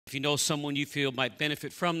If you know someone you feel might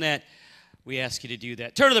benefit from that, we ask you to do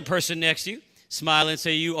that. Turn to the person next to you, smile and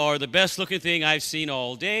say, "You are the best looking thing I've seen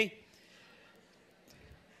all day."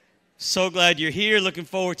 So glad you're here. Looking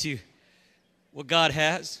forward to what God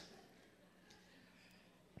has.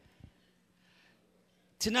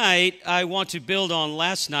 Tonight, I want to build on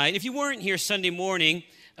last night. If you weren't here Sunday morning,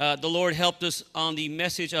 the Lord helped us on the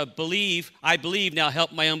message of believe, I believe, now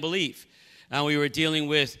help my unbelief. And we were dealing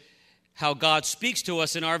with how God speaks to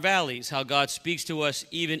us in our valleys, how God speaks to us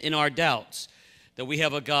even in our doubts, that we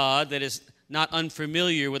have a God that is not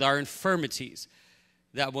unfamiliar with our infirmities,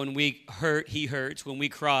 that when we hurt, he hurts, when we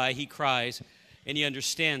cry, he cries, and he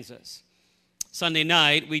understands us. Sunday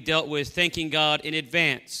night, we dealt with thanking God in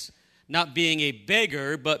advance, not being a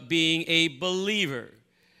beggar, but being a believer.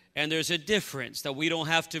 And there's a difference, that we don't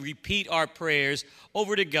have to repeat our prayers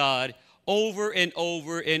over to God over and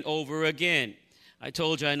over and over again. I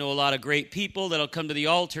told you I know a lot of great people that'll come to the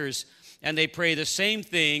altars and they pray the same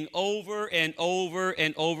thing over and over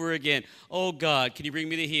and over again. "Oh God, can you bring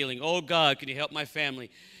me the healing? Oh God, can you help my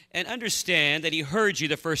family?" And understand that he heard you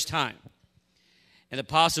the first time. And that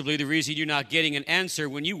possibly the reason you're not getting an answer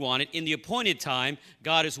when you want it, in the appointed time,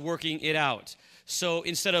 God is working it out. So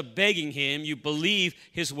instead of begging him, you believe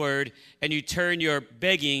his word and you turn your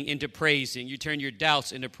begging into praising. You turn your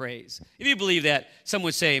doubts into praise. If you believe that,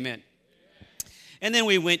 someone say amen. And then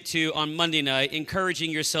we went to, on Monday night,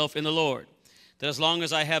 encouraging yourself in the Lord, that as long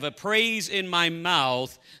as I have a praise in my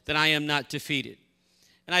mouth, then I am not defeated.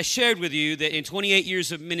 And I shared with you that in 28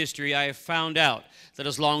 years of ministry, I have found out that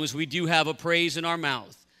as long as we do have a praise in our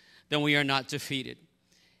mouth, then we are not defeated.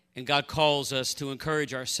 And God calls us to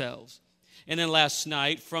encourage ourselves. And then last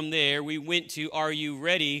night, from there, we went to, are you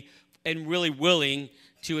ready and really willing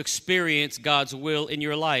to experience God's will in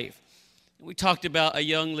your life? We talked about a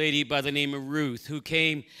young lady by the name of Ruth who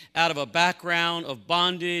came out of a background of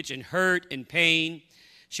bondage and hurt and pain.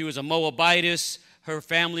 She was a Moabitess. Her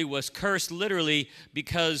family was cursed literally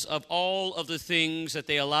because of all of the things that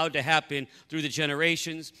they allowed to happen through the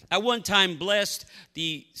generations. At one time blessed,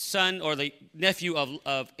 the son or the nephew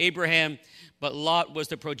of Abraham, but Lot was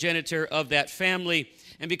the progenitor of that family.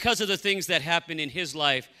 And because of the things that happened in his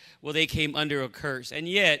life, well, they came under a curse. And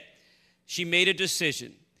yet, she made a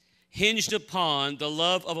decision hinged upon the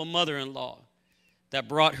love of a mother-in-law that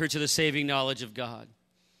brought her to the saving knowledge of God.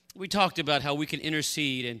 We talked about how we can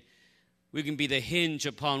intercede and we can be the hinge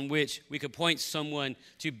upon which we could point someone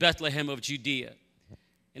to Bethlehem of Judea.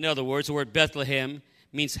 In other words, the word Bethlehem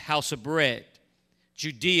means house of bread.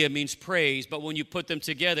 Judea means praise, but when you put them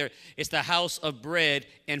together, it's the house of bread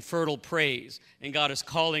and fertile praise. And God is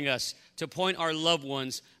calling us to point our loved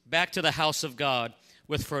ones back to the house of God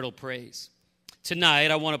with fertile praise. Tonight,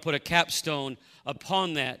 I want to put a capstone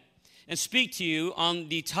upon that and speak to you on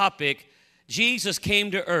the topic, Jesus came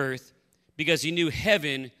to earth because he knew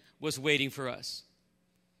heaven was waiting for us.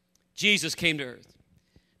 Jesus came to earth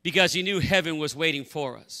because he knew heaven was waiting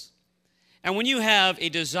for us. And when you have a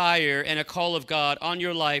desire and a call of God on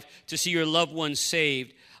your life to see your loved ones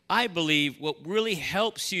saved, I believe what really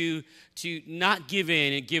helps you to not give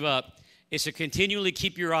in and give up is to continually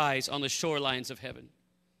keep your eyes on the shorelines of heaven.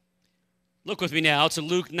 Look with me now to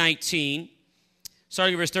Luke 19,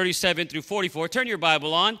 starting verse 37 through 44. Turn your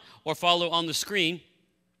Bible on or follow on the screen.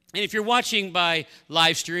 And if you're watching by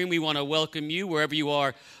live stream, we want to welcome you wherever you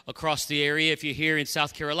are across the area. If you're here in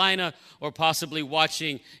South Carolina or possibly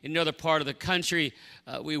watching in another part of the country,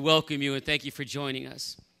 we welcome you and thank you for joining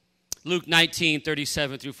us. Luke 19,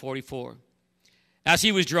 37 through 44. As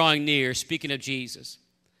he was drawing near, speaking of Jesus,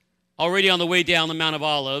 already on the way down the Mount of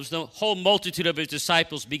Olives, the whole multitude of his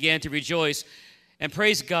disciples began to rejoice and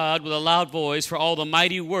praise God with a loud voice for all the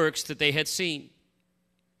mighty works that they had seen.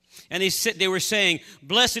 And they were saying,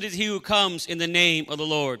 "Blessed is he who comes in the name of the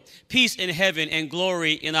Lord. Peace in heaven and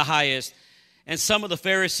glory in the highest." And some of the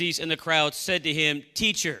Pharisees in the crowd said to him,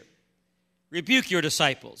 "Teacher, rebuke your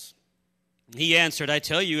disciples." He answered, "I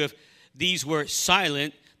tell you, if these were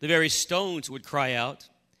silent, the very stones would cry out."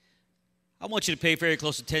 I want you to pay very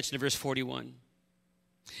close attention to verse 41.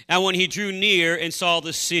 And when he drew near and saw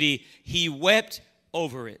the city, he wept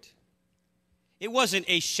over it. It wasn't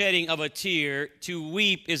a shedding of a tear. To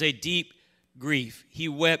weep is a deep grief. He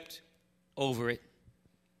wept over it,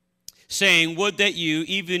 saying, "Would that you,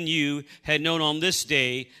 even you, had known on this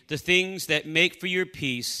day the things that make for your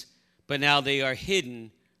peace, but now they are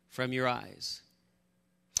hidden from your eyes."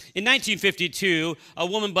 In 1952, a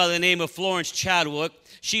woman by the name of Florence Chadwick,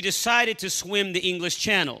 she decided to swim the English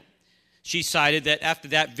Channel. She decided that after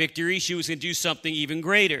that victory, she was going to do something even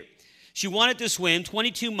greater. She wanted to swim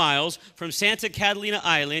 22 miles from Santa Catalina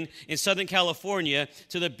Island in Southern California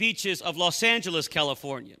to the beaches of Los Angeles,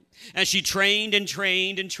 California. And she trained and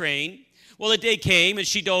trained and trained. Well, the day came and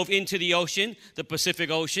she dove into the ocean, the Pacific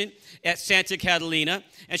Ocean, at Santa Catalina,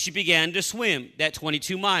 and she began to swim that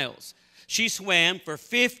 22 miles. She swam for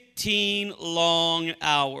 15 long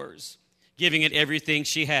hours, giving it everything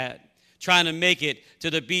she had, trying to make it to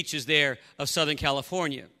the beaches there of Southern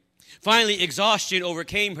California. Finally, exhaustion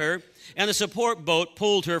overcame her, and the support boat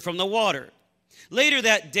pulled her from the water. Later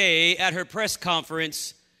that day, at her press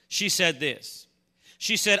conference, she said this.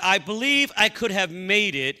 She said, "I believe I could have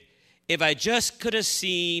made it if I just could have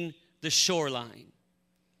seen the shoreline.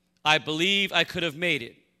 I believe I could have made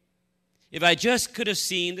it if I just could have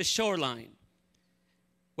seen the shoreline."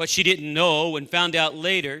 What she didn't know and found out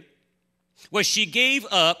later was she gave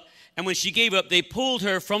up, and when she gave up, they pulled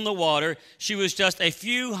her from the water. She was just a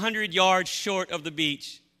few hundred yards short of the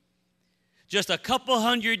beach, just a couple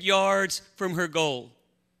hundred yards from her goal.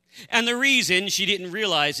 And the reason, she didn't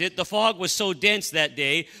realize it, the fog was so dense that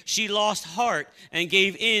day, she lost heart and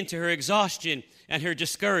gave in to her exhaustion and her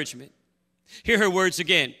discouragement. Hear her words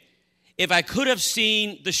again. "If I could have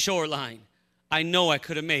seen the shoreline, I know I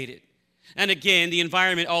could have made it." And again, the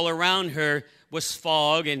environment all around her was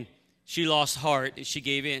fog, and she lost heart and she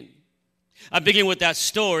gave in. I begin with that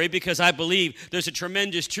story because I believe there's a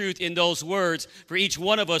tremendous truth in those words for each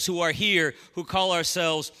one of us who are here, who call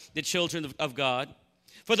ourselves the children of God.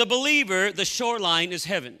 For the believer, the shoreline is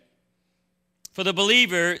heaven. For the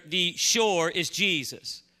believer, the shore is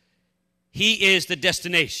Jesus. He is the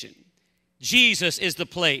destination. Jesus is the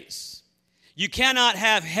place. You cannot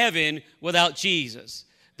have heaven without Jesus.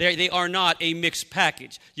 They are not a mixed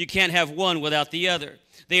package. You can't have one without the other.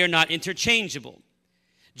 They are not interchangeable.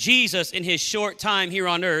 Jesus, in his short time here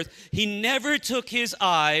on earth, he never took his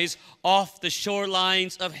eyes off the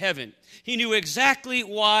shorelines of heaven. He knew exactly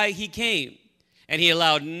why he came, and he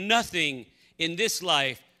allowed nothing in this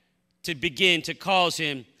life to begin to cause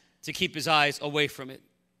him to keep his eyes away from it.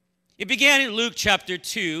 It began in Luke chapter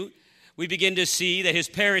 2. We begin to see that his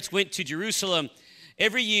parents went to Jerusalem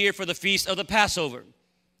every year for the feast of the Passover.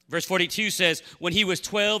 Verse 42 says, when he was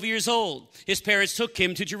 12 years old, his parents took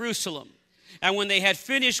him to Jerusalem. And when they had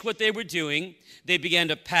finished what they were doing, they began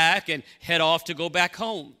to pack and head off to go back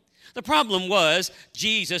home. The problem was,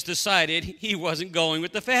 Jesus decided he wasn't going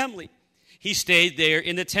with the family. He stayed there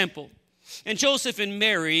in the temple. And Joseph and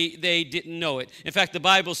Mary, they didn't know it. In fact, the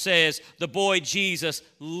Bible says the boy Jesus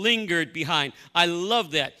lingered behind. I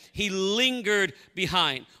love that. He lingered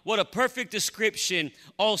behind. What a perfect description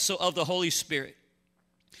also of the Holy Spirit,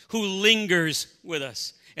 who lingers with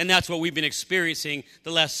us. And that's what we've been experiencing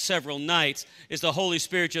the last several nights, is the Holy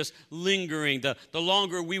Spirit just lingering. The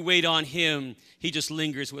longer we wait on him, he just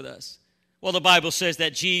lingers with us. Well, the Bible says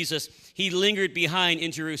that Jesus, he lingered behind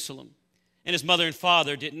in Jerusalem, and his mother and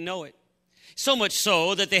father didn't know it. So much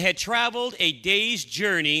so that they had traveled a day's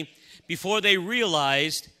journey before they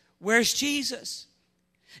realized, where's Jesus?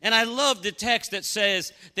 And I love the text that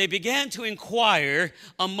says they began to inquire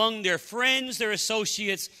among their friends, their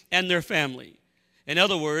associates, and their family. In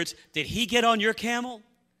other words, did he get on your camel?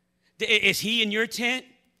 Is he in your tent?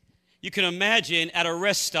 You can imagine at a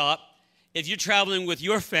rest stop, if you're traveling with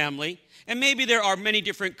your family, and maybe there are many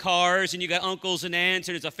different cars, and you got uncles and aunts,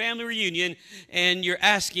 and it's a family reunion, and you're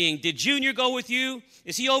asking, did Junior go with you?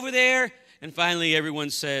 Is he over there? And finally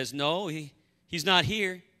everyone says, no, he's not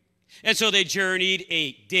here. And so they journeyed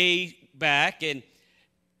a day back, and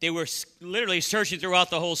they were literally searching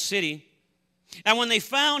throughout the whole city. And when they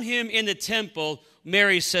found him in the temple,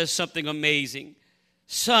 Mary says something amazing.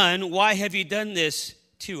 Son, why have you done this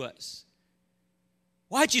to us?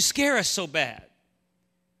 Why'd you scare us so bad?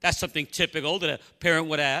 That's something typical that a parent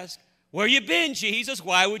would ask. Where you been, Jesus?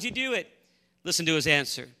 Why would you do it? Listen to his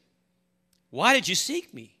answer. Why did you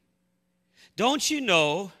seek me? Don't you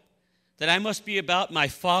know that I must be about my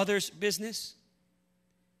Father's business?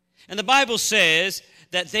 And the Bible says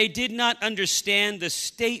that they did not understand the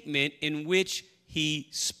statement in which he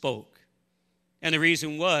spoke. And the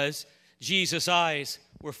reason was Jesus' eyes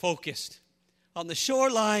were focused on the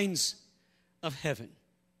shorelines of heaven.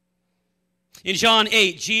 In John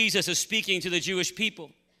 8, Jesus is speaking to the Jewish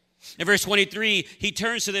people. In verse 23, he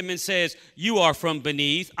turns to them and says, you are from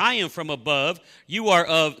beneath, I am from above. You are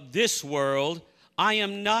of this world, I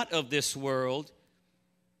am not of this world.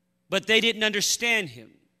 But they didn't understand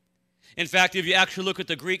him. In fact, if you actually look at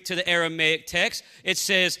the Greek to the Aramaic text, it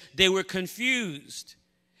says they were confused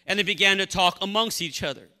and they began to talk amongst each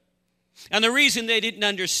other. And the reason they didn't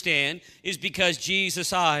understand is because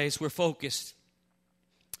Jesus' eyes were focused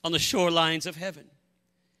on the shorelines of heaven.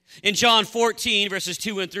 In John 14, verses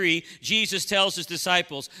 2 and 3, Jesus tells his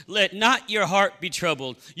disciples, "Let not your heart be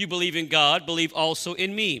troubled. You believe in God, believe also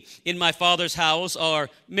in me. In my Father's house are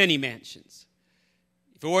many mansions.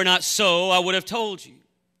 If it were not so, I would have told you.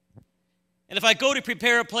 And if I go to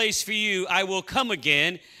prepare a place for you, I will come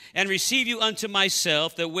again and receive you unto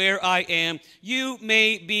myself, that where I am, you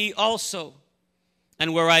may be also.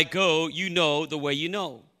 And where I go, you know the way you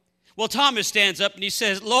know." Well, Thomas stands up and he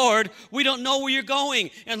says, "Lord, we don't know where you're going.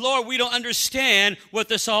 And Lord, we don't understand what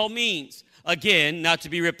this all means." Again, not to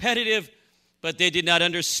be repetitive, but they did not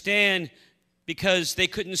understand because they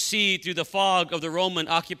couldn't see through the fog of the Roman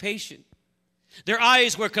occupation. Their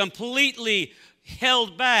eyes were completely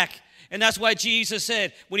held back. And that's why Jesus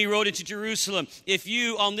said when he rode into Jerusalem, "If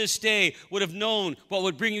you on this day would have known what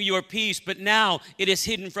would bring you your peace, but now it is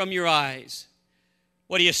hidden from your eyes."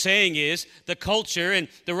 What he is saying is the culture and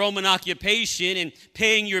the Roman occupation and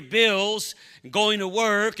paying your bills, and going to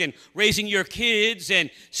work and raising your kids and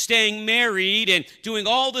staying married and doing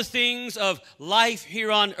all the things of life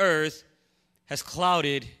here on earth has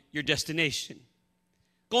clouded your destination.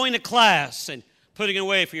 Going to class and putting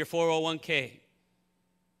away for your 401k.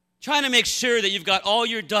 Trying to make sure that you've got all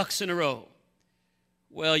your ducks in a row.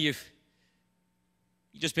 Well, you've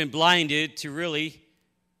just been blinded to really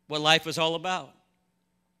what life is all about.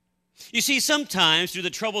 You see, sometimes through the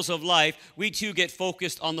troubles of life, we too get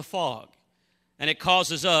focused on the fog, and it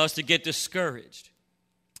causes us to get discouraged,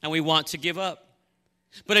 and we want to give up.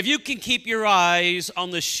 But if you can keep your eyes on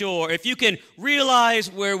the shore, if you can realize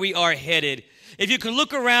where we are headed, if you can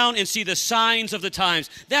look around and see the signs of the times,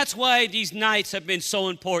 that's why these nights have been so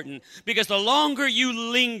important, because the longer you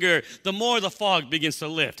linger, the more the fog begins to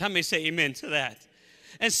lift. How many say amen to that?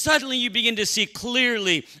 And suddenly you begin to see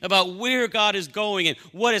clearly about where God is going and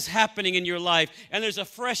what is happening in your life. And there's a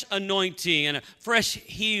fresh anointing and a fresh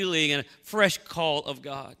healing and a fresh call of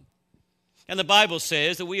God. And the Bible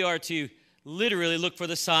says that we are to literally look for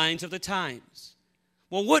the signs of the times.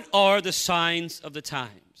 Well, what are the signs of the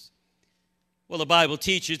times? Well, the Bible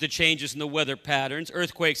teaches the changes in the weather patterns,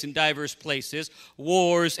 earthquakes in diverse places,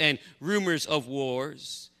 wars and rumors of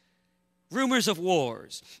wars. Rumors of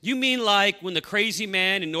wars. You mean like when the crazy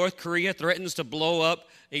man in North Korea threatens to blow up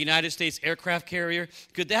a United States aircraft carrier?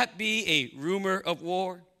 Could that be a rumor of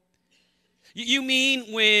war? You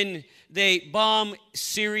mean when they bomb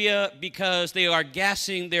Syria because they are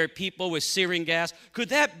gassing their people with sarin gas? Could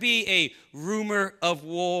that be a rumor of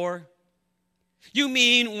war? You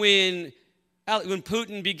mean when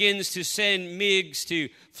Putin begins to send MiGs to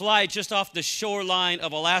fly just off the shoreline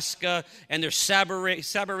of Alaska and they're saber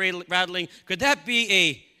rattling, could that be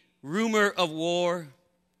a rumor of war?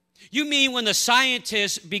 You mean when the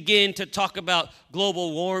scientists begin to talk about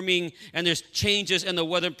global warming and there's changes in the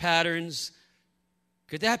weather patterns,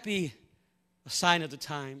 could that be a sign of the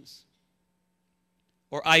times?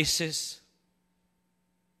 Or ISIS?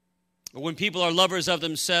 Or when people are lovers of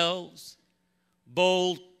themselves,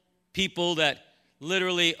 bold people that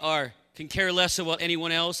literally can care less about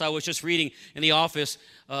anyone else. I was just reading in the office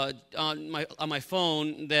on my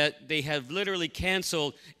phone that they have literally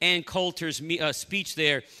canceled Ann Coulter's speech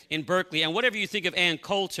there in Berkeley. And whatever you think of Ann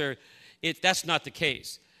Coulter, that's not the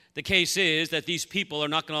case. The case is that these people are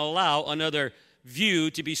not going to allow another view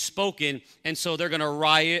to be spoken, and so they're going to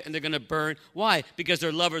riot and they're going to burn. Why? Because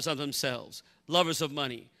they're lovers of themselves, lovers of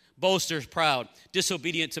money, boasters, proud,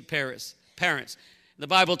 disobedient to parents. The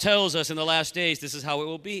Bible tells us in the last days this is how it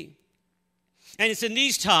will be. And it's in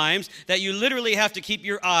these times that you literally have to keep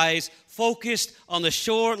your eyes focused on the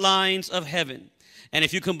shorelines of heaven. And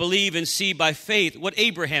if you can believe and see by faith what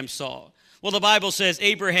Abraham saw. Well, the Bible says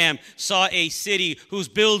Abraham saw a city whose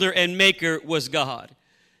builder and maker was God.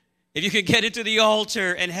 If you can get into the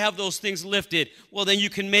altar and have those things lifted, well, then you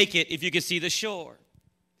can make it if you can see the shore.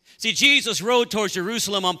 See, Jesus rode towards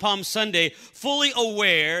Jerusalem on Palm Sunday, fully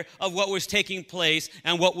aware of what was taking place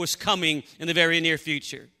and what was coming in the very near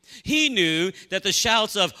future. He knew that the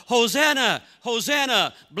shouts of, "Hosanna,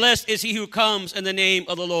 Hosanna, blessed is he who comes in the name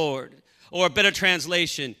of the Lord," or a better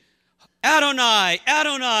translation, "Adonai,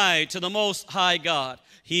 Adonai, to the Most High God."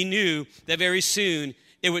 He knew that very soon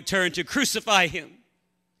it would turn to crucify him.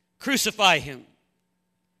 Crucify him.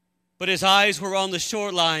 But his eyes were on the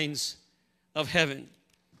shorelines of heaven.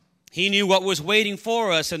 He knew what was waiting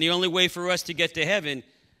for us, and the only way for us to get to heaven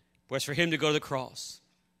was for him to go to the cross,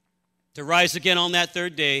 to rise again on that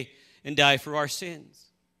third day and die for our sins.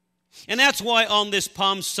 And that's why on this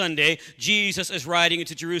Palm Sunday, Jesus is riding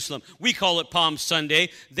into Jerusalem. We call it Palm Sunday.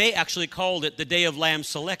 They actually called it the day of lamb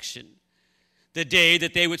selection, the day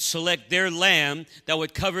that they would select their lamb that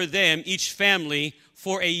would cover them, each family,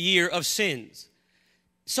 for a year of sins.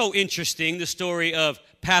 So interesting, the story of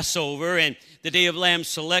Passover and the day of lamb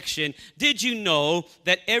selection. Did you know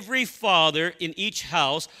that every father in each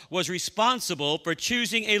house was responsible for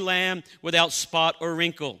choosing a lamb without spot or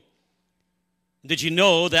wrinkle? Did you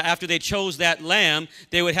know that after they chose that lamb,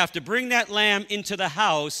 they would have to bring that lamb into the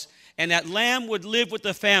house, and that lamb would live with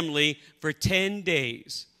the family for 10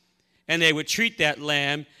 days? And they would treat that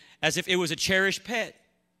lamb as if it was a cherished pet.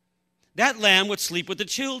 That lamb would sleep with the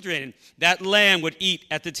children. That lamb would eat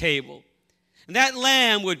at the table. And that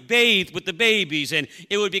lamb would bathe with the babies, and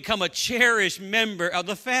it would become a cherished member of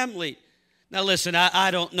the family. Now listen,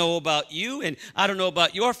 I don't know about you, and I don't know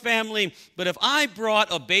about your family, but if I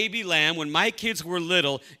brought a baby lamb when my kids were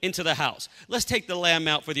little into the house, let's take the lamb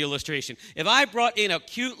out for the illustration. If I brought in a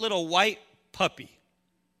cute little white puppy,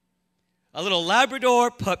 a little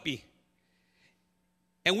Labrador puppy,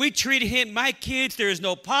 and we treated him, my kids, there is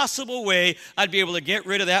no possible way I'd be able to get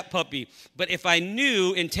rid of that puppy. But if I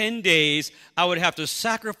knew in 10 days I would have to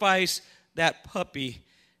sacrifice that puppy,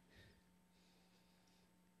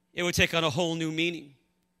 it would take on a whole new meaning.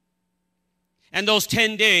 And those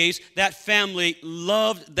 10 days, that family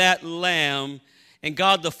loved that lamb, and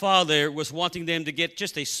God the Father was wanting them to get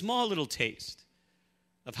just a small little taste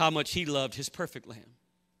of how much He loved His perfect lamb.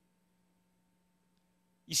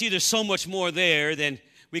 You see, there's so much more there than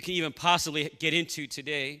we can even possibly get into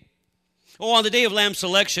today. Oh, on the day of lamb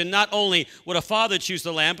selection, not only would a father choose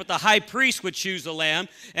the lamb, but the high priest would choose the lamb,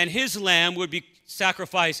 and his lamb would be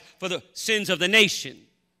sacrificed for the sins of the nation.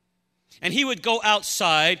 And he would go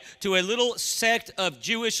outside to a little sect of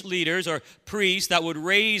Jewish leaders or priests that would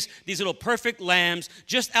raise these little perfect lambs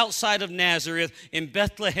just outside of Nazareth in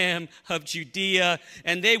Bethlehem of Judea.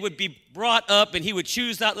 And they would be brought up, and he would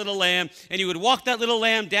choose that little lamb, and he would walk that little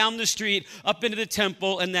lamb down the street up into the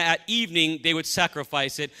temple, and that evening they would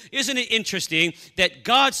sacrifice it. Isn't it interesting that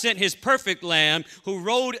God sent His perfect lamb who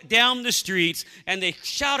rode down the streets, and they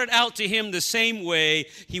shouted out to Him the same way?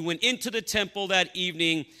 He went into the temple that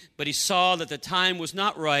evening, but he saw that the time was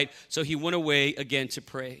not right, so he went away again to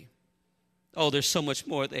pray. Oh, there's so much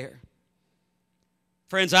more there.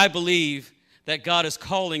 Friends, I believe that God is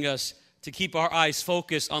calling us to keep our eyes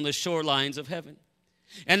focused on the shorelines of heaven.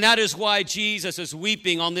 And that is why Jesus is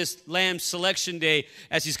weeping on this lamb selection day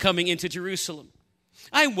as He's coming into Jerusalem.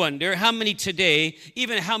 I wonder how many today,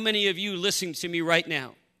 even how many of you listening to me right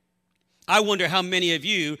now, I wonder how many of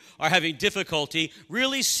you are having difficulty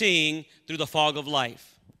really seeing through the fog of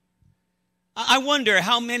life. I wonder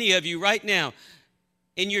how many of you right now,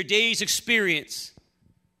 in your day's experience,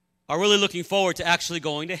 are really looking forward to actually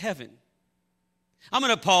going to heaven. I'm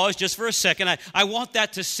going to pause just for a second. I want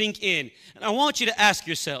that to sink in. And I want you to ask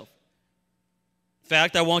yourself. In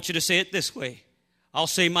fact, I want you to say it this way. I'll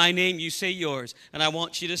say my name, you say yours. And I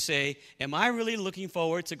want you to say, am I really looking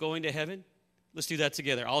forward to going to heaven? Let's do that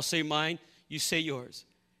together. I'll say mine, you say yours.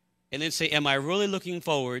 And then say, am I really looking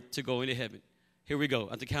forward to going to heaven? Here we go.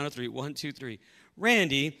 At the count of 3. 1, 2, 3.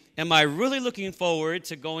 Randy, am I really looking forward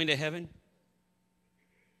to going to heaven?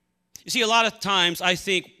 You see, a lot of times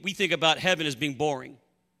we think about heaven as being boring,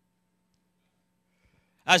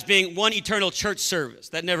 as being one eternal church service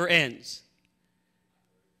that never ends,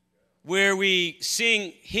 where we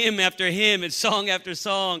sing hymn after hymn and song after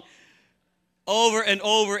song over and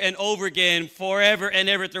over and over again, forever and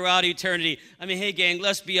ever throughout eternity. I mean, hey, gang,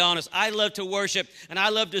 let's be honest. I love to worship, and I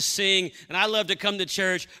love to sing, and I love to come to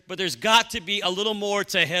church, but there's got to be a little more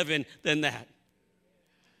to heaven than that.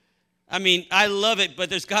 I mean, I love it, but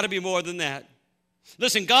there's got to be more than that.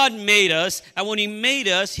 Listen, God made us, and when He made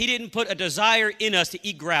us, He didn't put a desire in us to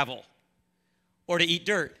eat gravel or to eat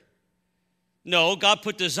dirt. No, God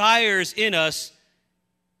put desires in us,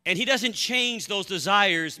 and He doesn't change those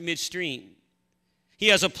desires midstream. He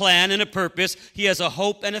has a plan and a purpose. He has a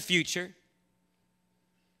hope and a future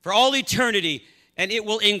for all eternity. And it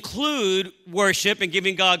will include worship and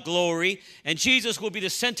giving God glory. And Jesus will be the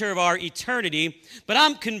center of our eternity. But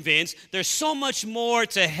I'm convinced there's so much more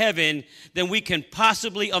to heaven than we can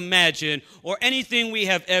possibly imagine or anything we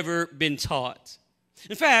have ever been taught.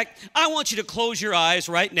 In fact, I want you to close your eyes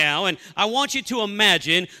right now, and I want you to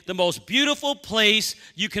imagine the most beautiful place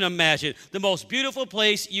you can imagine, the most beautiful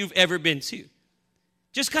place you've ever been to.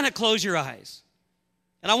 Just kind of close your eyes.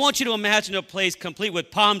 And I want you to imagine a place complete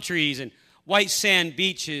with palm trees and white sand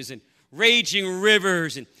beaches and raging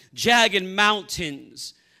rivers and jagged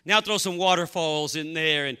mountains. Now throw some waterfalls in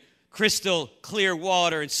there and crystal clear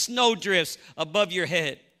water and snowdrifts above your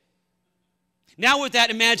head. Now with that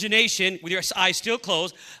imagination, with your eyes still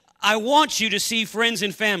closed, I want you to see friends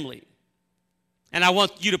and family. And I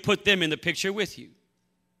want you to put them in the picture with you.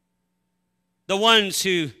 The ones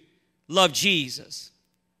who love Jesus.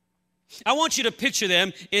 I want you to picture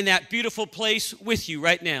them in that beautiful place with you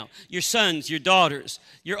right now. Your sons, your daughters,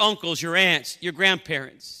 your uncles, your aunts, your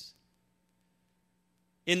grandparents.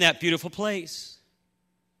 In that beautiful place.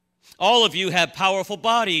 All of you have powerful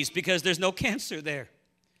bodies because there's no cancer there.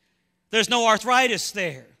 There's no arthritis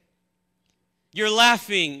there. You're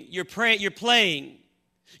laughing, you're playing,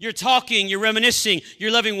 you're talking, you're reminiscing,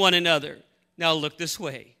 you're loving one another. Now look this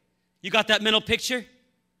way. You got that mental picture?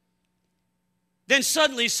 Then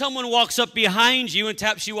suddenly someone walks up behind you and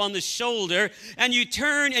taps you on the shoulder, and you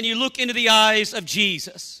turn and you look into the eyes of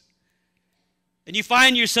Jesus. And you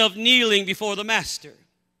find yourself kneeling before the Master.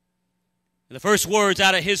 And the first words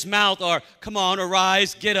out of his mouth are, "Come on,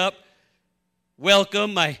 arise, get up.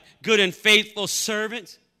 Welcome, my good and faithful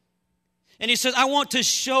servant." And he says, "I want to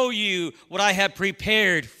show you what I have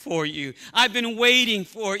prepared for you. I've been waiting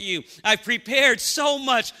for you. I've prepared so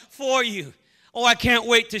much for you. Oh, I can't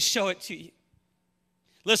wait to show it to you."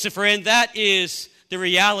 Listen, friend, that is the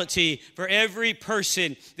reality for every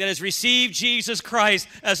person that has received Jesus Christ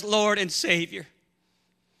as Lord and Savior.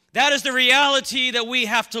 That is the reality that we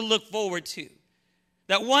have to look forward to.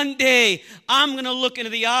 That one day I'm going to look into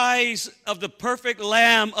the eyes of the perfect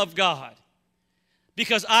Lamb of God.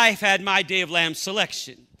 Because I've had my day of lamb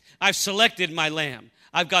selection. I've selected my lamb.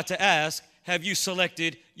 I've got to ask, have you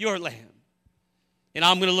selected your lamb? And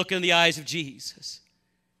I'm going to look in the eyes of Jesus.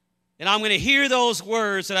 And I'm going to hear those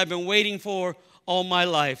words that I've been waiting for all my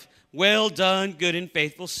life. Well done, good and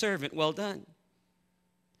faithful servant. Well done.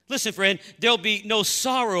 Listen, friend, there'll be no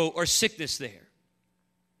sorrow or sickness there.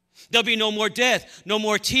 There'll be no more death, no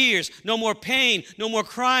more tears, no more pain, no more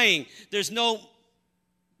crying. There's no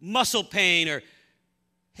muscle pain or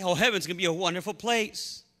hell. Heaven's going to be a wonderful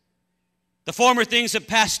place. The former things have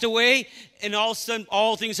passed away, and all of a sudden,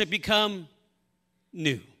 all things have become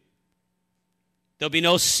new. There'll be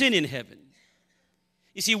no sin in heaven.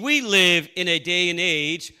 You see, we live in a day and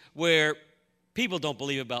age where people don't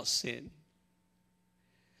believe about sin.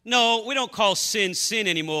 No, we don't call sin sin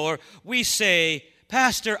anymore. We say,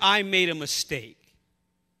 "Pastor, I made a mistake."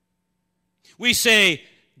 We say,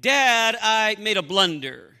 "Dad, I made a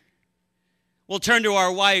blunder." We'll turn to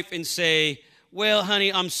our wife and say, "Well,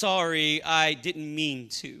 honey, I'm sorry, I didn't mean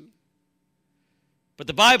to." But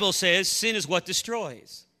the Bible says sin is what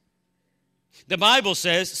destroys. The Bible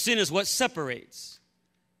says sin is what separates.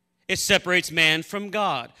 It separates man from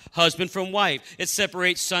God, husband from wife. It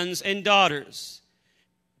separates sons and daughters.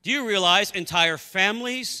 Do you realize entire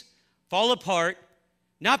families fall apart,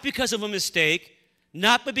 not because of a mistake,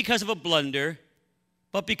 not because of a blunder,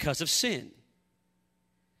 but because of sin?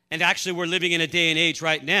 And actually, we're living in a day and age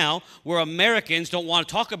right now where Americans don't want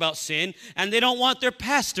to talk about sin, and they don't want their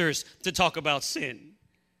pastors to talk about sin.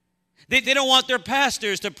 They don't want their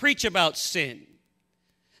pastors to preach about sin.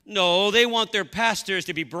 No, they want their pastors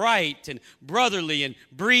to be bright and brotherly and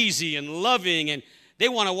breezy and loving, and they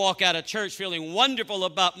want to walk out of church feeling wonderful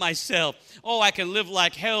about myself. Oh, I can live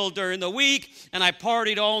like hell during the week, and I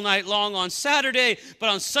partied all night long on Saturday, but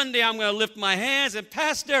on Sunday I'm going to lift my hands, and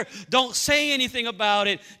Pastor, don't say anything about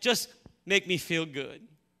it. Just make me feel good.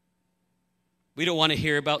 We don't want to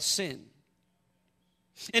hear about sin.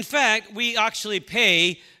 In fact, we actually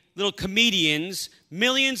pay little comedians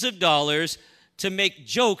millions of dollars to make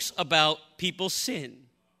jokes about people's sin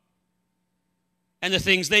and the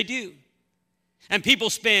things they do. And people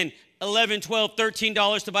spend $11, $12,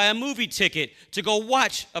 $13 to buy a movie ticket to go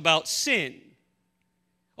watch about sin.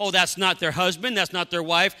 Oh, that's not their husband, that's not their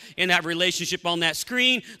wife in that relationship on that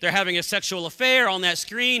screen. They're having a sexual affair on that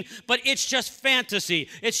screen, but it's just fantasy.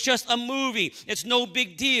 It's just a movie. It's no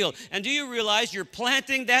big deal. And do you realize you're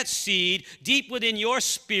planting that seed deep within your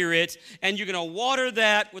spirit, and you're going to water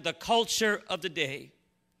that with the culture of the day?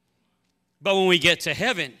 But when we get to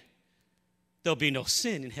heaven, there'll be no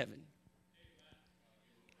sin in heaven.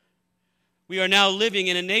 We are now living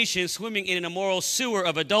in a nation swimming in an immoral sewer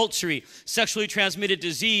of adultery, sexually transmitted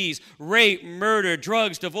disease, rape, murder,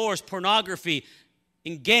 drugs, divorce, pornography,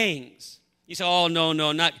 and gangs. You say, "Oh, no,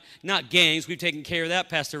 not gangs. We've taken care of that,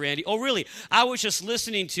 Pastor Randy." Oh, really? I was just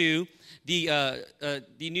listening to the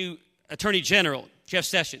new Attorney General, Jeff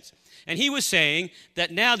Sessions, and he was saying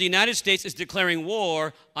that now the United States is declaring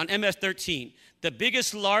war on MS-13, the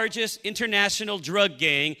biggest, largest international drug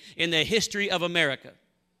gang in the history of America.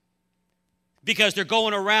 Because they're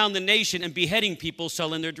going around the nation and beheading people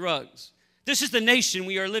selling their drugs. This is the nation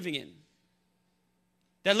we are living in.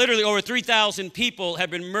 That literally over 3,000 people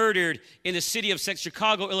have been murdered in the city of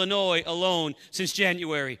Chicago, Illinois alone since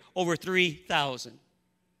January. Over 3,000.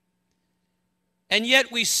 And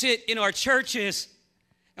yet we sit in our churches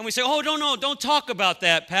and we say, "Oh, don't talk about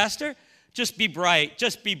that, Pastor. Just be bright.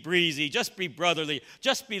 Just be breezy. Just be brotherly.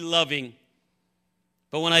 Just be loving.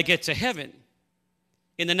 But when I get to heaven,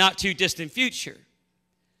 in the not too distant future,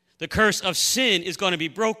 the curse of sin is going to be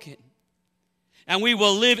broken. And we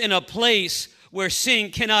will live in a place where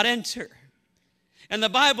sin cannot enter. And the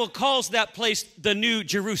Bible calls that place the New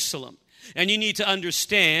Jerusalem. And you need to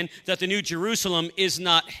understand that the New Jerusalem is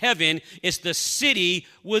not heaven, it's the city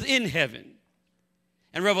within heaven.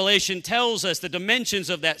 And Revelation tells us the dimensions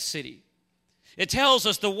of that city. It tells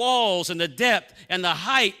us the walls and the depth and the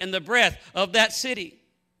height and the breadth of that city.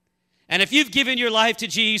 And if you've given your life to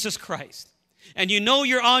Jesus Christ and you know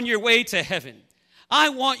you're on your way to heaven, I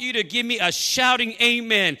want you to give me a shouting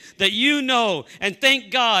amen that you know and thank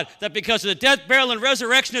God that because of the death, burial, and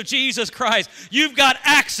resurrection of Jesus Christ, you've got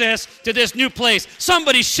access to this new place.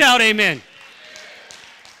 Somebody shout amen.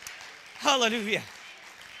 Hallelujah.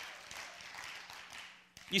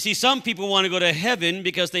 You see, some people want to go to heaven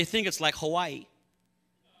because they think it's like Hawaii.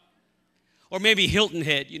 Or maybe Hilton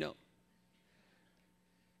Head, you know.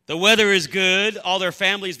 The weather is good, all their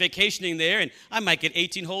family's vacationing there, and I might get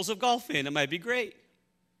 18 holes of golf in. It might be great.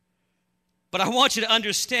 But I want you to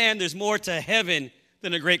understand there's more to heaven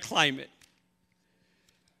than a great climate.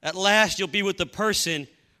 At last, you'll be with the person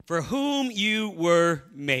for whom you were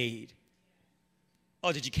made.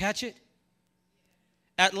 Oh, did you catch it?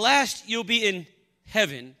 At last, you'll be in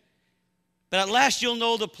heaven, but at last you'll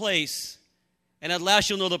know the place, and at last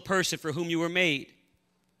you'll know the person for whom you were made.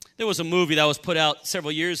 There was a movie that was put out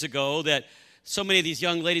several years ago that so many of these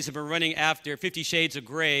young ladies have been running after, 50 Shades of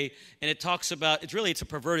Grey, and it talks about, it's a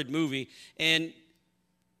perverted movie, and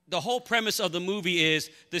the whole premise of the movie is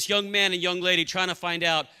this young man and young lady trying to find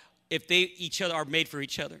out if they each other are made for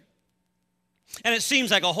each other. And it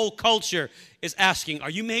seems like a whole culture is asking, are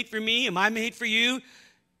you made for me? Am I made for you?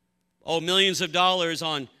 Oh, millions of dollars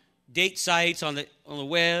on date sites, on the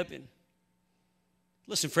web. And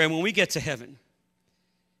listen, friend, when we get to heaven,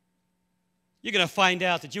 you're going to find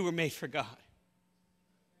out that you were made for God.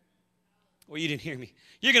 Well, you didn't hear me.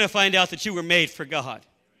 You're going to find out that you were made for God.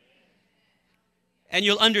 And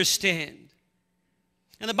you'll understand.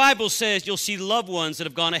 And the Bible says you'll see loved ones that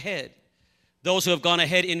have gone ahead. Those who have gone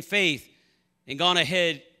ahead in faith and gone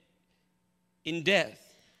ahead in death.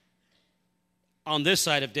 On this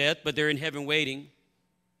side of death, but they're in heaven waiting.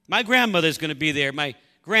 My grandmother's going to be there. My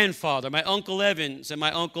grandfather, my Uncle Evans and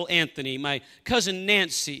my Uncle Anthony, my cousin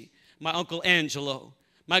Nancy, my Uncle Angelo.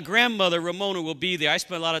 My grandmother, Ramona, will be there. I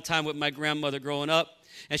spent a lot of time with my grandmother growing up.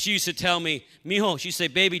 And she used to tell me, Mijo, she'd say,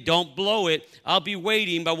 baby, don't blow it. I'll be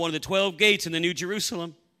waiting by one of the 12 gates in the New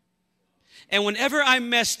Jerusalem. And whenever I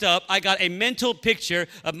messed up, I got a mental picture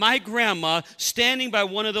of my grandma standing by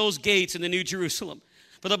one of those gates in the New Jerusalem.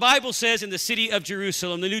 For the Bible says in the city of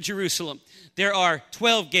Jerusalem, the New Jerusalem, there are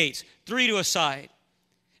 12 gates, 3 to a side.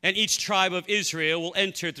 And each tribe of Israel will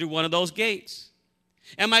enter through one of those gates.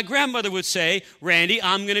 And my grandmother would say, Randy,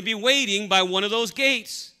 I'm going to be waiting by one of those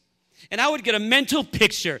gates. And I would get a mental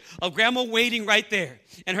picture of Grandma waiting right there.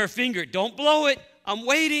 And her finger, don't blow it, I'm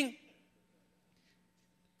waiting.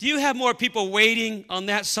 Do you have more people waiting on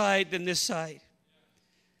that side than this side?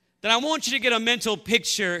 Then I want you to get a mental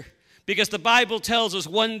picture, because the Bible tells us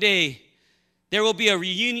one day there will be a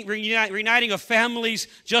reuniting of families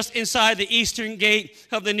just inside the eastern gate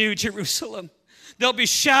of the New Jerusalem. They'll be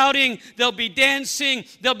shouting, they'll be dancing,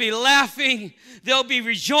 they'll be laughing, they'll be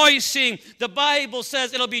rejoicing. The Bible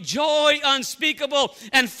says it'll be joy unspeakable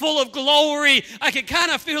and full of glory. I can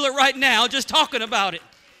kind of feel it right now just talking about it.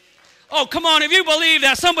 Oh, come on, if you believe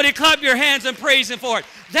that, somebody clap your hands and praise Him for it.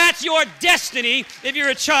 That's your destiny if you're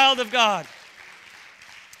a child of God.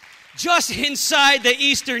 Just inside the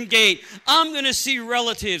eastern gate, I'm going to see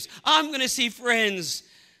relatives. I'm going to see friends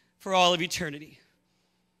for all of eternity.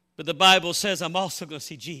 But the Bible says I'm also going to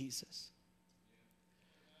see Jesus.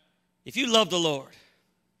 If you love the Lord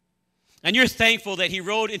and you're thankful that He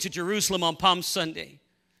rode into Jerusalem on Palm Sunday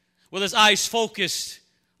with His eyes focused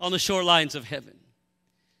on the shorelines of heaven,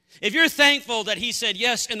 if you're thankful that He said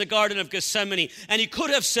yes in the Garden of Gethsemane, and He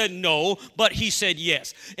could have said no, but He said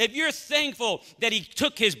yes. If you're thankful that He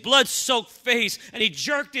took His blood-soaked face and He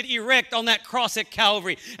jerked it erect on that cross at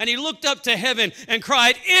Calvary, and He looked up to heaven and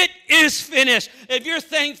cried, "It is finished." If you're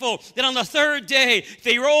thankful that on the third day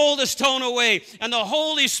they rolled the stone away and the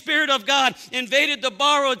Holy Spirit of God invaded the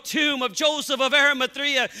borrowed tomb of Joseph of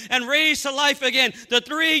Arimathea and raised to life again the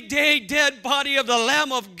 3-day dead body of the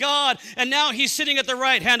Lamb of God, and now He's sitting at the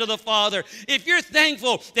right hand hand of the Father, if you're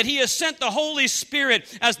thankful that he has sent the Holy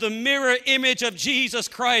Spirit as the mirror image of Jesus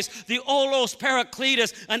Christ, the Olos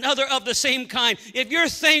Paracletus, another of the same kind, if you're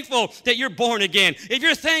thankful that you're born again, if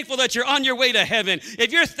you're thankful that you're on your way to heaven,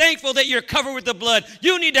 if you're thankful that you're covered with the blood,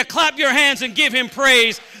 you need to clap your hands and give him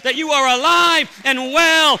praise that you are alive and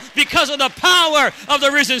well because of the power of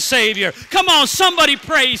the risen Savior. Come on, somebody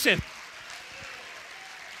praise him.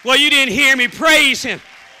 Well, you didn't hear me. Praise him.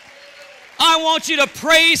 I want you to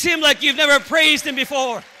praise him like you've never praised him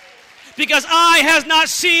before. Because eye has not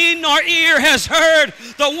seen nor ear has heard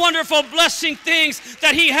the wonderful blessing things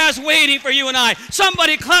that he has waiting for you and I.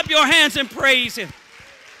 Somebody clap your hands and praise him.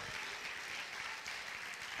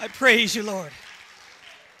 I praise you, Lord.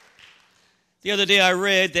 The other day I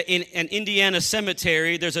read that in an Indiana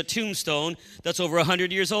cemetery, there's a tombstone that's over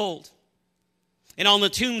 100 years old. And on the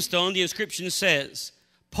tombstone, the inscription says,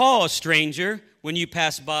 "Pause, stranger, when you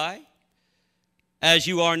pass by. As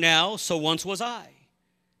you are now, so once was I.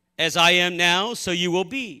 As I am now, so you will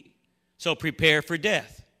be. So prepare for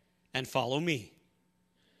death and follow me."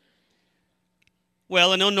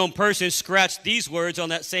 Well, an unknown person scratched these words on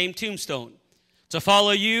that same tombstone. "To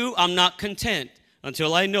follow you, I'm not content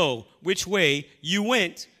until I know which way you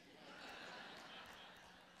went."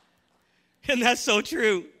 And that's so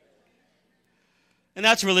true. And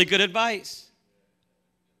that's really good advice.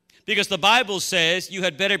 Because the Bible says you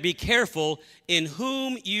had better be careful in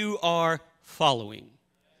whom you are following.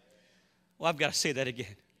 Well, I've got to say that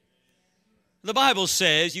again. The Bible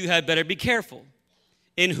says you had better be careful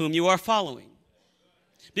in whom you are following.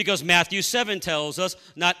 Because Matthew 7 tells us,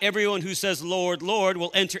 not everyone who says, "Lord, Lord,"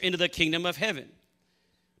 will enter into the kingdom of heaven,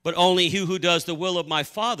 but only he who does the will of my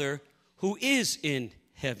Father who is in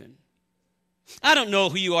heaven. I don't know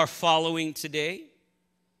who you are following today.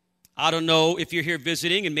 I don't know if you're here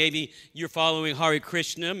visiting and maybe you're following Hare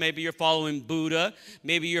Krishna, maybe you're following Buddha,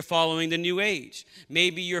 maybe you're following the New Age,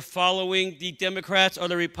 maybe you're following the Democrats or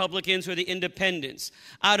the Republicans or the Independents.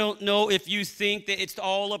 I don't know if you think that it's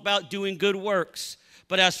all about doing good works,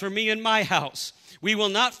 but as for me and my house, we will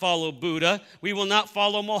not follow Buddha. We will not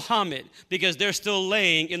follow Mohammed because they're still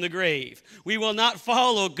laying in the grave. We will not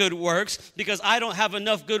follow good works because I don't have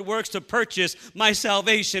enough good works to purchase my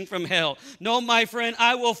salvation from hell. No, my friend,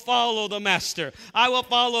 I will follow the Master. I will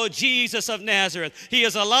follow Jesus of Nazareth. He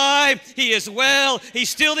is alive. He is well. He's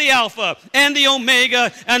still the Alpha and the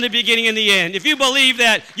Omega and the beginning and the end. If you believe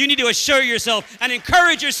that, you need to assure yourself and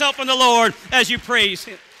encourage yourself in the Lord as you praise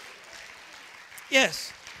him. Yes.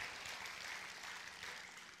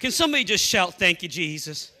 Can somebody just shout, "Thank you,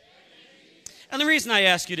 Jesus"? And the reason I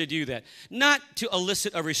ask you to do that, not to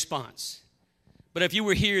elicit a response, but if you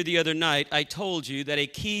were here the other night, I told you that a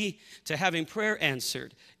key to having prayer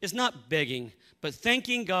answered is not begging, but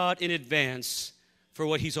thanking God in advance for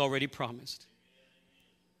what he's already promised.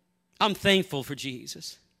 I'm thankful for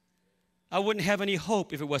Jesus. I wouldn't have any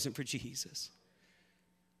hope if it wasn't for Jesus.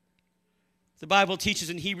 The Bible teaches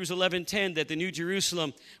in Hebrews 11:10 that the New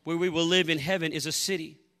Jerusalem, where we will live in heaven, is a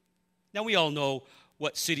city. Now, we all know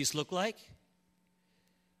what cities look like.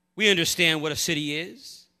 We understand what a city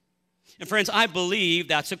is. And friends, I believe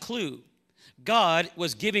that's a clue. God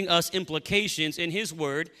was giving us implications in his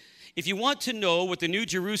word. If you want to know what the New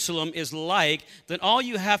Jerusalem is like, then all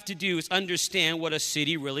you have to do is understand what a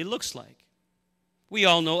city really looks like. We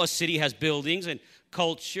all know a city has buildings and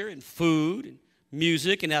culture and food and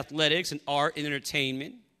music and athletics and art and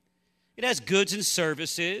entertainment. It has goods and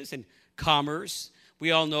services and commerce. We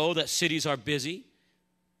all know that cities are busy.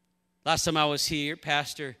 Last time I was here,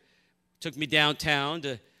 Pastor took me downtown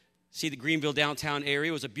to see the Greenville downtown area.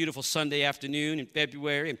 It was a beautiful Sunday afternoon in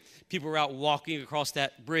February, and people were out walking across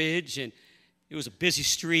that bridge, and it was a busy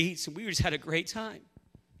streets, and we just had a great time.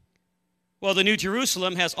 Well, the New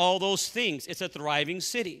Jerusalem has all those things. It's a thriving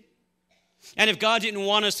city. And if God didn't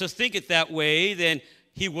want us to think it that way, then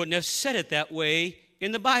he wouldn't have said it that way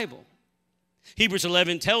in the Bible. Hebrews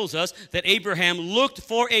 11 tells us that Abraham looked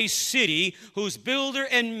for a city whose builder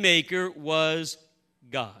and maker was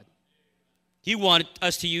God. He wanted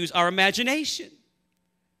us to use our imagination.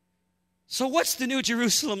 So what's the New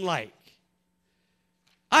Jerusalem like?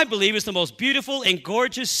 I believe it's the most beautiful and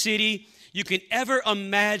gorgeous city you can ever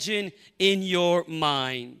imagine in your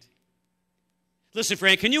mind. Listen,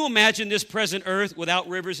 friend, can you imagine this present earth without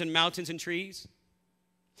rivers and mountains and trees?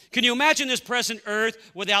 Can you imagine this present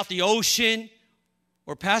earth without the ocean?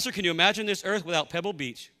 Or, Pastor, can you imagine this earth without Pebble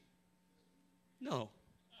Beach? No.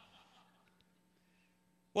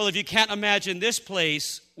 Well, if you can't imagine this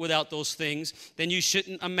place without those things, then you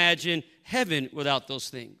shouldn't imagine heaven without those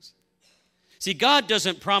things. See, God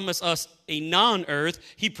doesn't promise us a non-earth.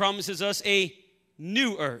 He promises us a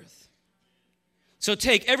new earth. So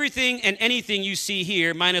take everything and anything you see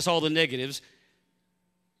here, minus all the negatives,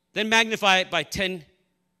 then magnify it by 10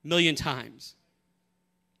 million times.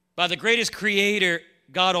 By the greatest creator,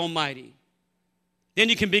 God Almighty. Then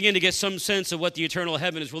you can begin to get some sense of what the eternal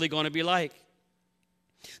heaven is really going to be like.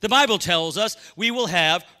 The Bible tells us we will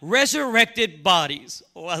have resurrected bodies.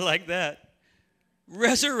 Oh, I like that.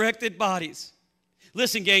 Resurrected bodies.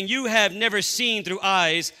 Listen, gang, you have never seen through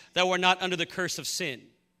eyes that were not under the curse of sin.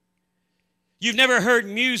 You've never heard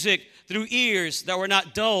music through ears that were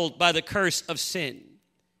not dulled by the curse of sin.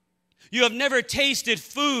 You have never tasted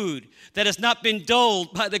food that has not been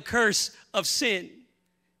dulled by the curse of sin.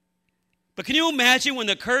 But can you imagine when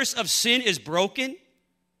the curse of sin is broken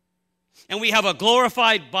and we have a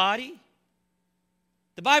glorified body?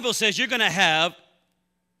 The Bible says you're going to have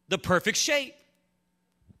the perfect shape.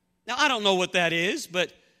 Now, I don't know what that is,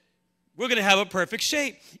 but we're going to have a perfect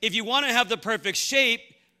shape. If you want to have the perfect shape,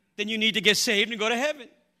 then you need to get saved and go to heaven.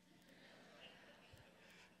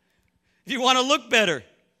 If you want to look better,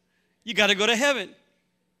 you got to go to heaven.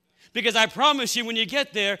 Because I promise you, when you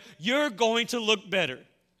get there, you're going to look better.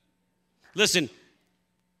 Listen,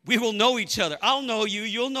 we will know each other. I'll know you.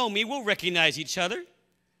 You'll know me. We'll recognize each other.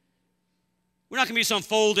 We're not going to be some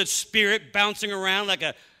folded spirit bouncing around like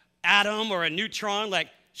an atom or a neutron like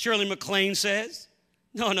Shirley MacLaine says.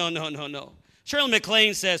 No. Shirley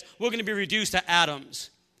MacLaine says we're going to be reduced to atoms.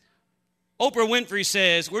 Oprah Winfrey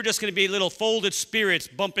says we're just going to be little folded spirits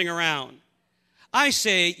bumping around. I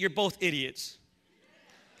say you're both idiots.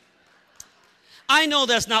 I know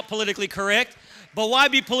that's not politically correct, but why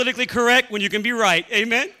be politically correct when you can be right?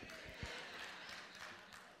 Amen?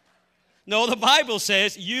 No, the Bible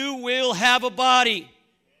says you will have a body.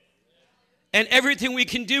 And everything we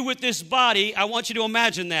can do with this body, I want you to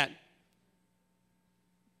imagine that.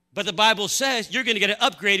 But the Bible says you're going to get an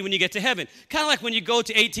upgrade when you get to heaven. Kind of like when you go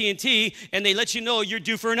to AT&T and they let you know you're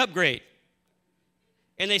due for an upgrade.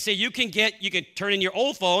 And they say you can turn in your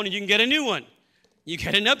old phone and you can get a new one. You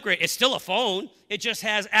get an upgrade. It's still a phone. It just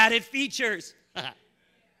has added features.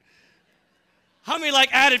 How many like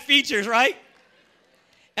added features, right?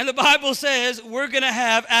 And the Bible says we're going to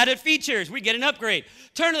have added features. We get an upgrade.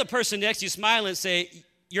 Turn to the person next to you, smile, and say,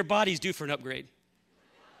 your body's due for an upgrade.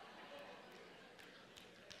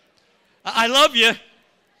 I love you.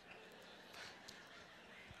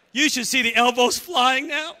 You should see the elbows flying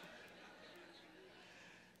now.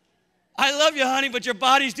 I love you, honey, but your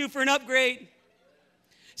body's due for an upgrade.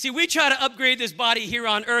 See, we try to upgrade this body here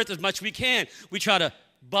on earth as much as we can. We try to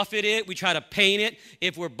buffet it. We try to paint it.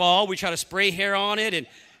 If we're bald, we try to spray hair on it. And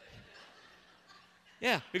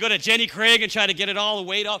yeah, we go to Jenny Craig and try to get it all the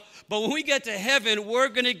weight off. But when we get to heaven, we're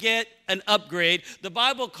going to get an upgrade. The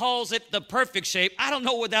Bible calls it the perfect shape. I don't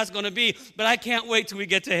know what that's going to be, but I can't wait till we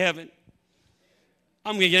get to heaven.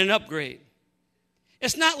 I'm going to get an upgrade.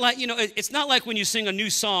 It's not like, it's not like when you sing a new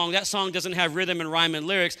song, that song doesn't have rhythm and rhyme and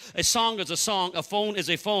lyrics. A song is a song, a phone is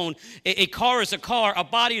a phone, a car is a car, a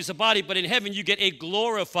body is a body, but in heaven you get a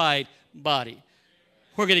glorified body.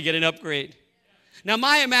 We're going to get an upgrade. Now,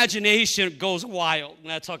 my imagination goes wild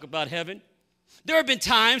when I talk about heaven. There have been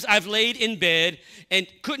times I've laid in bed and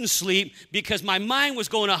couldn't sleep because my mind was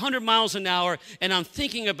going 100 miles an hour, and I'm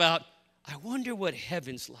thinking about, I wonder what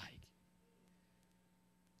heaven's like.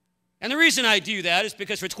 And the reason I do that is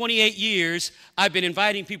because for 28 years, I've been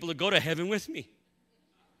inviting people to go to heaven with me.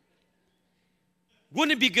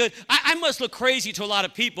 Wouldn't it be good? I must look crazy to a lot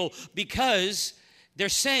of people because they're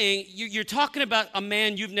saying, you're talking about a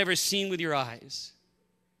man you've never seen with your eyes.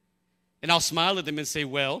 And I'll smile at them and say,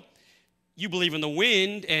 well, you believe in the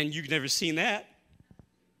wind and you've never seen that.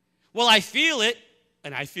 Well, I feel it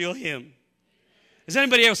and I feel him. Has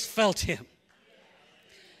anybody else felt him?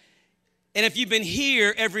 And if you've been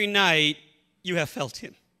here every night, you have felt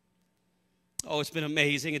him. Oh, it's been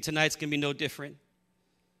amazing, and tonight's going to be no different.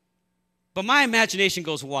 But my imagination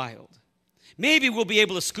goes wild. Maybe we'll be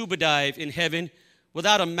able to scuba dive in heaven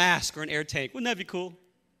without a mask or an air tank. Wouldn't that be cool?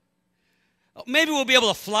 Maybe we'll be able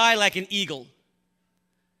to fly like an eagle.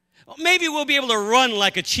 Maybe we'll be able to run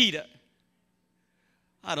like a cheetah.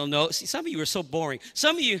 I don't know. See, some of you are so boring.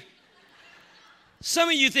 Some of you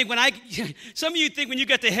think when you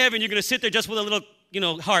get to heaven, you're going to sit there just with a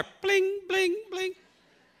little, harp. Bling, bling, bling.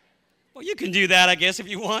 Well, you can do that, I guess, if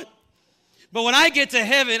you want. But when I get to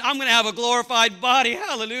heaven, I'm going to have a glorified body.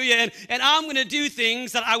 Hallelujah. And I'm going to do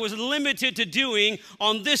things that I was limited to doing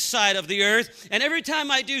on this side of the earth. And every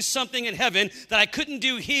time I do something in heaven that I couldn't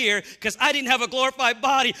do here because I didn't have a glorified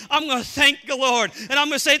body, I'm going to thank the Lord. And I'm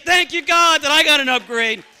going to say, thank you, God, that I got an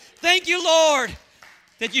upgrade. Thank you, Lord,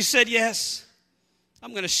 that you said yes.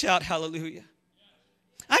 I'm going to shout hallelujah.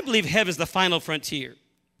 I believe heaven is the final frontier.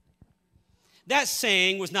 That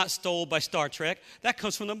saying was not stolen by Star Trek. That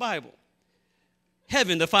comes from the Bible.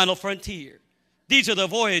 Heaven, the final frontier. These are the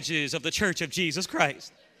voyages of the Church of Jesus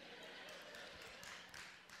Christ.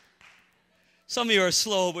 Some of you are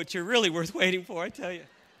slow, but you're really worth waiting for, I tell you.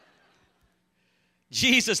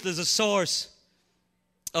 Jesus is the source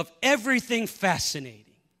of everything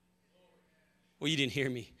fascinating. Well, you didn't hear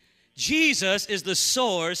me. Jesus is the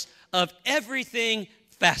source of everything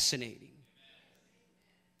fascinating.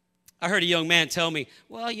 I heard a young man tell me,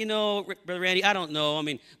 well, you know, Brother Randy, I don't know. I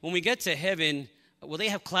mean, when we get to heaven, will they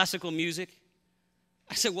have classical music?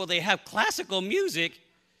 I said, well, they have classical music.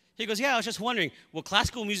 He goes, yeah, I was just wondering, will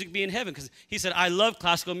classical music be in heaven? Because he said, I love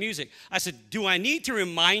classical music. I said, do I need to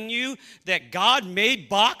remind you that God made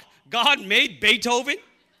Bach? God made Beethoven?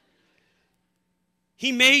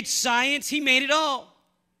 He made science. He made it all.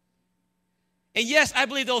 And yes, I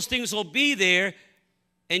believe those things will be there,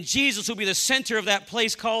 and Jesus will be the center of that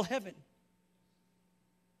place called heaven.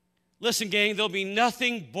 Listen, gang, there'll be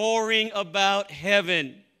nothing boring about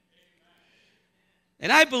heaven. And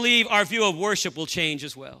I believe our view of worship will change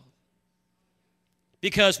as well,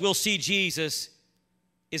 because we'll see Jesus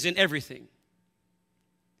is in everything.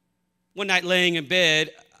 One night laying in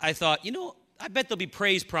bed, I thought, you know, I bet there'll be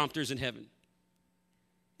praise prompters in heaven.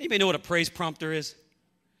 Anybody know what a praise prompter is?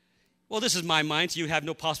 Well, this is my mind, so you have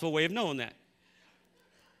no possible way of knowing that.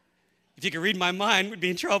 If you could read my mind, we'd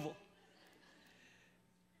be in trouble.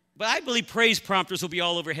 But I believe praise prompters will be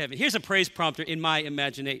all over heaven. Here's a praise prompter in my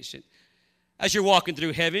imagination. As you're walking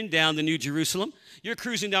through heaven down the New Jerusalem, you're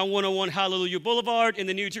cruising down 101 Hallelujah Boulevard in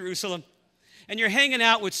the New Jerusalem, and you're hanging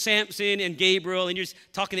out with Samson and Gabriel, and you're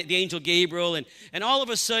talking to the angel Gabriel, and all of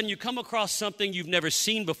a sudden you come across something you've never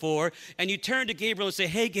seen before, and you turn to Gabriel and say,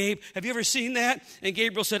 hey, Gabe, have you ever seen that? And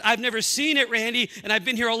Gabriel said, I've never seen it, Randy, and I've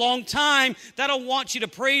been here a long time. That'll want you to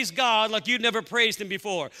praise God like you've never praised him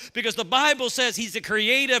before, because the Bible says he's a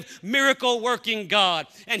creative, miracle-working God,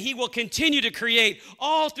 and he will continue to create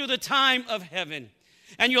all through the time of heaven.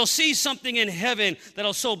 And you'll see something in heaven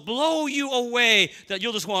that'll so blow you away that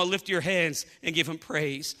you'll just want to lift your hands and give him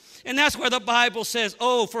praise. And that's where the Bible says,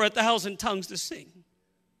 oh, for 1,000 tongues to sing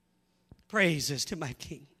praises to my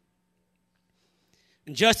King.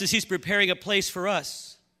 And just as he's preparing a place for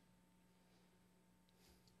us,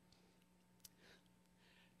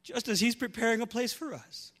 just as he's preparing a place for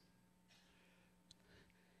us,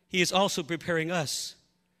 he is also preparing us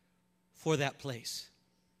for that place.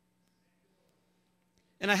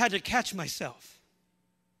 And I had to catch myself,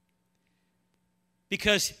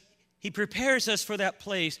 because he prepares us for that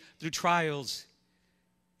place through trials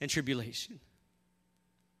and tribulation,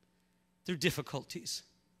 through difficulties,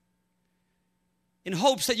 in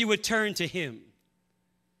hopes that you would turn to him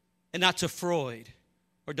and not to Freud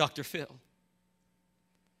or Dr. Phil.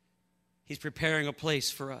 He's preparing a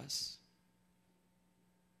place for us.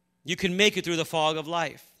 You can make it through the fog of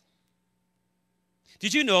life.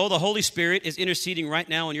 Did you know the Holy Spirit is interceding right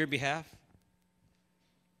now on your behalf?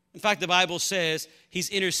 In fact, the Bible says he's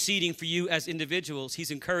interceding for you as individuals. He's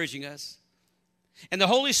encouraging us. And the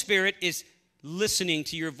Holy Spirit is listening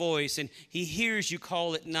to your voice, and he hears you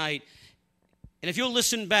call at night. And if you'll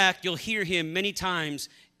listen back, you'll hear him many times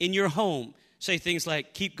in your home say things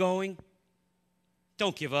like, keep going,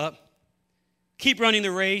 don't give up, keep running the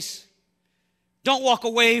race, don't walk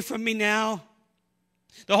away from me now.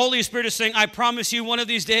 The Holy Spirit is saying, I promise you one of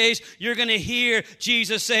these days you're going to hear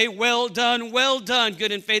Jesus say, well done,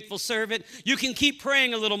 good and faithful servant. You can keep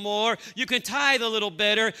praying a little more. You can tithe a little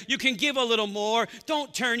better. You can give a little more.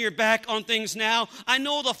 Don't turn your back on things now. I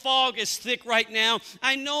know the fog is thick right now.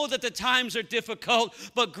 I know that the times are difficult,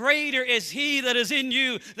 but greater is he that is in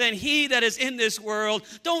you than he that is in this world.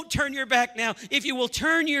 Don't turn your back now. If you will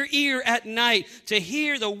turn your ear at night to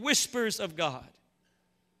hear the whispers of God.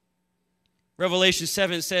 Revelation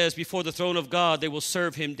 7 says, before the throne of God, they will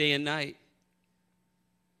serve him day and night.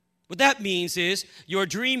 What that means is your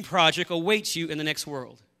dream project awaits you in the next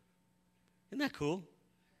world. Isn't that cool?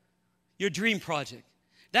 Your dream project.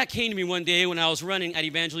 That came to me one day when I was running at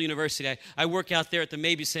Evangelist University. I work out there at the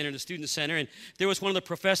Mabee Center, the student center, and there was one of the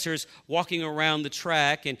professors walking around the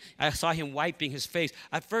track, and I saw him wiping his face.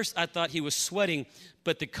 At first, I thought he was sweating,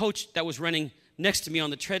 but the coach that was running next to me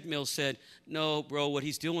on the treadmill said, no, bro, what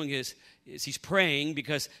he's doing is he's praying,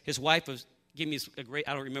 because his wife was giving me a great,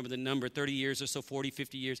 I don't remember the number, 30 years or so, 40,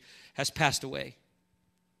 50 years, has passed away.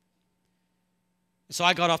 So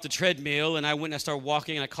I got off the treadmill, and I went and I started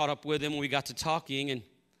walking, and I caught up with him, and we got to talking, and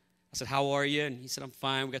I said, how are you? And he said, I'm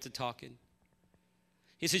fine. We got to talking.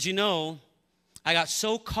 He says, you know, I got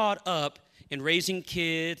so caught up in raising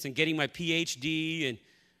kids and getting my PhD and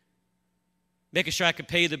making sure I could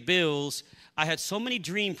pay the bills, I had so many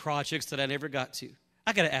dream projects that I never got to.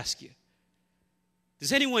 I got to ask you,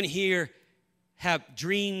 does anyone here have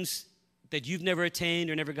dreams that you've never attained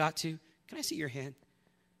or never got to? Can I see your hand?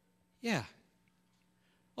 Yeah.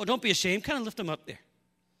 Oh, don't be ashamed. Kind of lift them up there.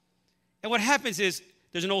 And what happens is,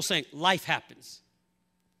 there's an old saying, life happens.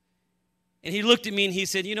 And he looked at me and he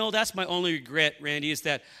said, that's my only regret, Randy, is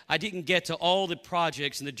that I didn't get to all the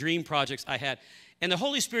projects and the dream projects I had. And the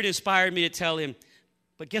Holy Spirit inspired me to tell him,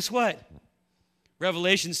 but guess what?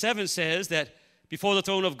 Revelation 7 says that before the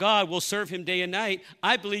throne of God, we'll serve him day and night.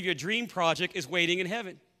 I believe your dream project is waiting in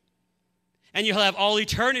heaven. And you'll have all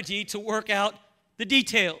eternity to work out the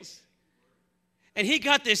details. And he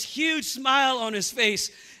got this huge smile on his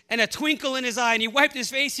face and a twinkle in his eye. And he wiped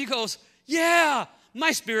his face. He goes, yeah,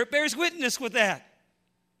 my spirit bears witness with that.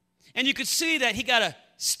 And you could see that he got a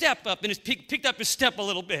step up and picked up his step a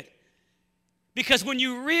little bit. Because when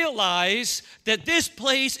you realize that this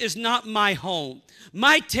place is not my home,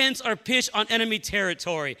 my tents are pitched on enemy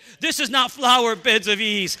territory. This is not flower beds of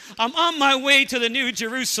ease. I'm on my way to the New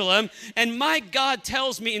Jerusalem, and my God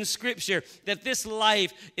tells me in Scripture that this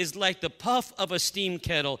life is like the puff of a steam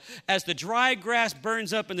kettle. As the dry grass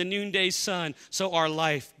burns up in the noonday sun, so our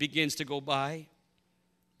life begins to go by.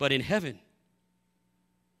 But in heaven,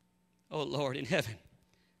 oh Lord, in heaven,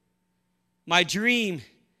 my dream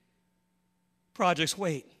projects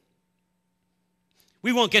wait.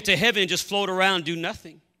 We won't get to heaven and just float around and do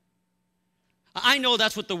nothing. I know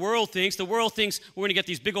that's what the world thinks. The world thinks we're going to get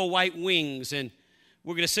these big old white wings and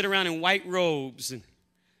we're going to sit around in white robes and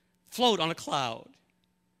float on a cloud.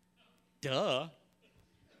 Duh.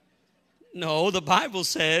 No, the Bible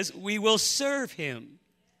says we will serve him.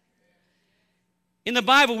 In the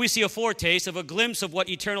Bible, we see a foretaste of a glimpse of what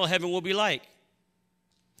eternal heaven will be like.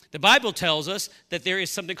 The Bible tells us that there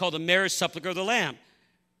is something called the marriage supper of the Lamb.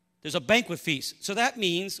 There's a banquet feast. So that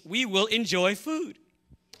means we will enjoy food.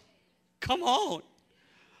 Come on.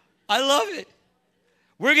 I love it.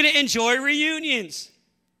 We're going to enjoy reunions.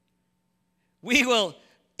 We will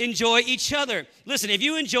enjoy each other. Listen, if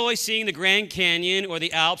you enjoy seeing the Grand Canyon or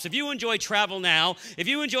the Alps, if you enjoy travel now, if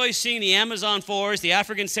you enjoy seeing the Amazon forest, the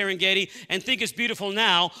African Serengeti, and think it's beautiful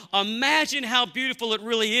now, imagine how beautiful it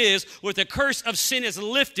really is with the curse of sin is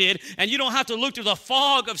lifted, and you don't have to look through the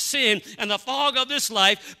fog of sin and the fog of this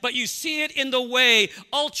life, but you see it in the way,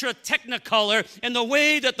 ultra technicolor, in the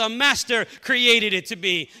way that the Master created it to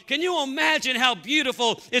be. Can you imagine how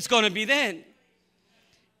beautiful it's going to be then?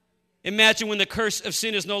 Imagine when the curse of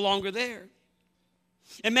sin is no longer there.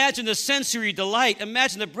 Imagine the sensory delight.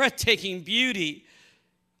 Imagine the breathtaking beauty.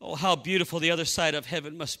 Oh, how beautiful the other side of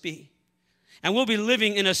heaven must be. And we'll be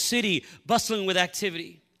living in a city bustling with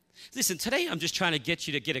activity. Listen, today I'm just trying to get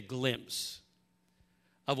you to get a glimpse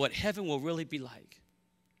of what heaven will really be like.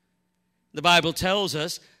 The Bible tells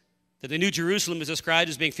us that the New Jerusalem is described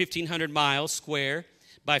as being 1,500 miles square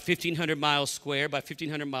by 1,500 miles square by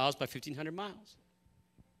 1,500 miles by 1,500 miles.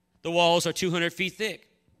 The walls are 200 feet thick.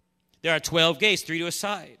 There are 12 gates, 3 to a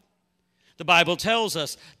side. The Bible tells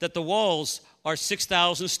us that the walls are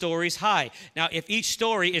 6,000 stories high. Now, if each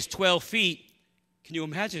story is 12 feet, can you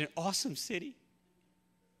imagine an awesome city?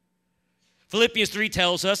 Philippians 3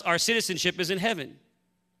 tells us our citizenship is in heaven.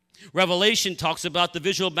 Revelation talks about the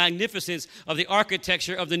visual magnificence of the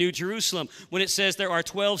architecture of the New Jerusalem when it says there are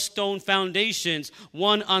 12 stone foundations,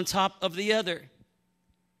 one on top of the other.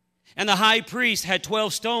 And the high priest had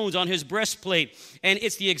 12 stones on his breastplate. And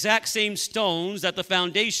it's the exact same stones that the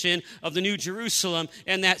foundation of the New Jerusalem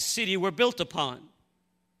and that city were built upon.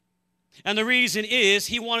 And the reason is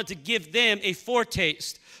he wanted to give them a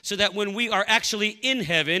foretaste so that when we are actually in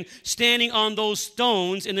heaven, standing on those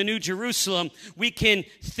stones in the New Jerusalem, we can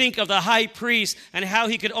think of the high priest and how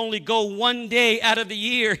he could only go one day out of the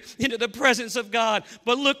year into the presence of God.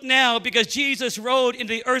 But look now, because Jesus rode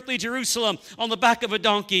into the earthly Jerusalem on the back of a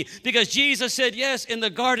donkey, because Jesus said yes in the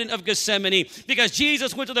Garden of Gethsemane, because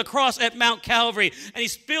Jesus went to the cross at Mount Calvary and he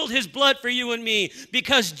spilled his blood for you and me,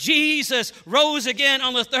 because Jesus rose again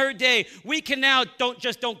on the third day, we can now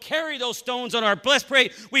don't carry those stones on our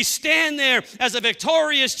breastplate. We stand there as a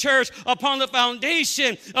victorious church upon the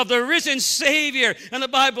foundation of the risen Savior. And the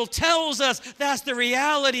Bible tells us that's the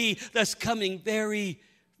reality that's coming very,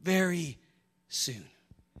 very soon.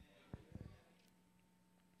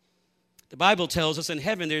 The Bible tells us in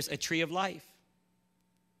heaven there's a tree of life.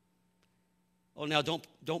 Oh, now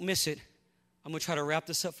don't miss it. I'm going to try to wrap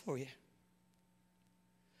this up for you.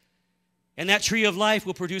 And that tree of life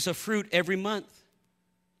will produce a fruit every month.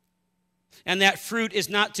 And that fruit is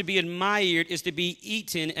not to be admired, is to be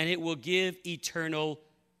eaten, and it will give eternal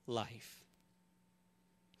life.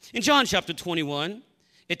 In John chapter 21,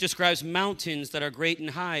 It describes mountains that are great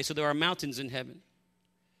and high, so there are mountains in heaven.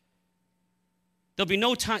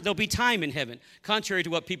 There'll be time in heaven. Contrary to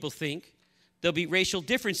what people think, there'll be racial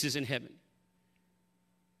differences in heaven.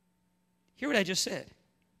 Hear what I just said.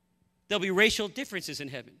 There'll be racial differences in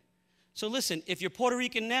heaven. So listen, if you're Puerto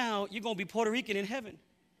Rican now, you're going to be Puerto Rican in heaven.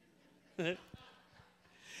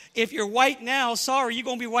 If you're white now, sorry, you're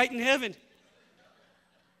going to be white in heaven.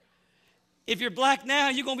 If you're black now,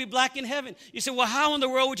 you're going to be black in heaven. You say, well, how in the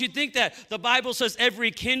world would you think that? The Bible says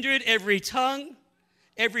every kindred, every tongue,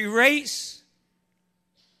 every race.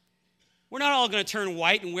 We're not all going to turn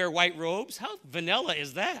white and wear white robes. How vanilla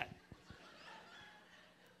is that?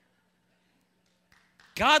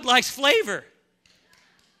 God likes flavor.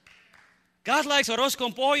 God likes arroz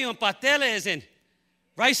con pollo and pasteles and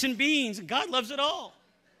rice and beans. God loves it all.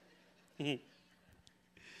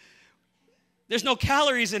 There's no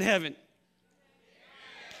calories in heaven.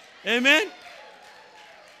 Amen?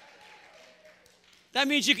 That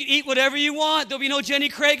means you can eat whatever you want. There'll be no Jenny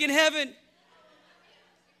Craig in heaven.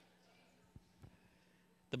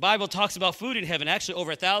 The Bible talks about food in heaven. Actually,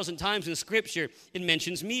 over 1,000 times in Scripture, it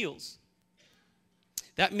mentions meals.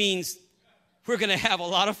 That means we're going to have a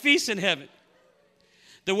lot of feasts in heaven.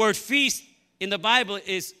 The word feast in the Bible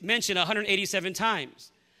is mentioned 187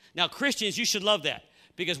 times. Now, Christians, you should love that,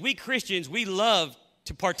 because we Christians, we love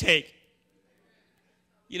to partake.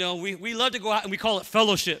 You know, we love to go out and we call it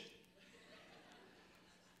fellowship.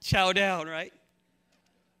 Chow down, right?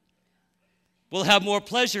 We'll have more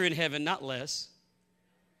pleasure in heaven, not less.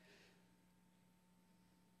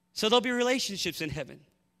 So there'll be relationships in heaven.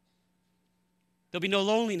 There'll be no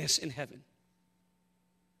loneliness in heaven.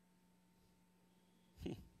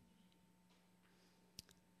 In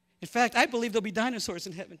fact, I believe there'll be dinosaurs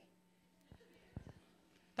in heaven.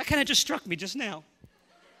 That kind of just struck me just now.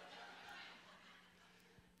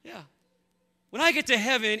 Yeah. When I get to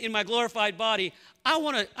heaven in my glorified body, I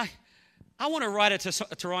want to ride a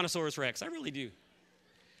Tyrannosaurus Rex. I really do.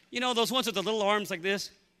 You know, those ones with the little arms like this?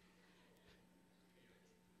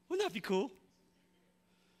 Wouldn't that be cool?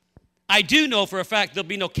 I do know for a fact there'll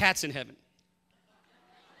be no cats in heaven.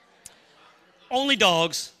 Only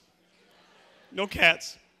dogs. No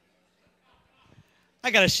cats. I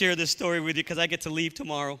got to share this story with you because I get to leave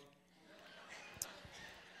tomorrow.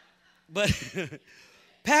 But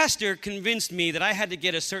Pastor convinced me that I had to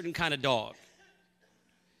get a certain kind of dog.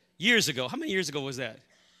 Years ago. How many years ago was that?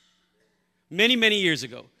 Many, many years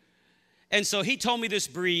ago. And so he told me this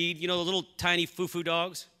breed, you know, the little tiny foo-foo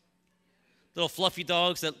dogs. Little fluffy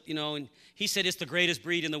dogs that, you know, and he said it's the greatest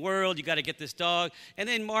breed in the world. You got to get this dog. And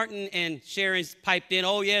then Martin and Sharon piped in,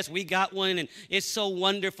 oh, yes, we got one, and it's so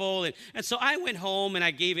wonderful. And so I went home, and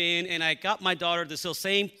I gave in, and I got my daughter this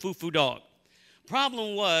same foo-foo dog.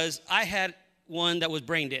 Problem was, I had one that was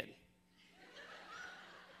brain dead.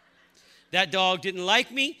 That dog didn't like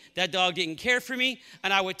me. That dog didn't care for me.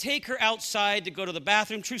 And I would take her outside to go to the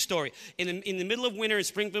bathroom. True story. In the middle of winter in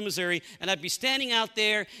Springfield, Missouri. And I'd be standing out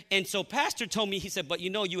there. And so Pastor told me, he said, but you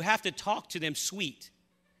know, you have to talk to them sweet.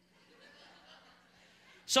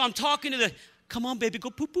 So I'm talking to the, come on, baby, go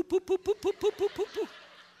poop, poop, poop, poop, poop, poop, poop, poop, poop, poop.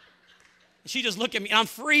 She just looked at me. And I'm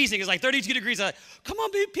freezing. It's like 32 degrees. I'm like, come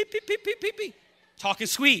on, baby, pee, pee, pee, pee, pee, pee. Talking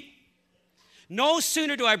sweet. No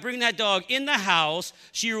sooner do I bring that dog in the house,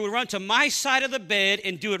 she would run to my side of the bed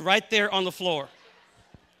and do it right there on the floor.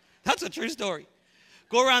 That's a true story.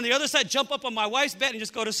 Go around the other side, jump up on my wife's bed, and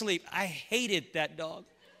just go to sleep. I hated that dog.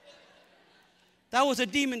 That was a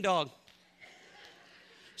demon dog.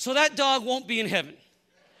 So that dog won't be in heaven.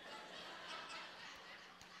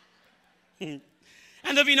 And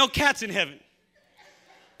there'll be no cats in heaven.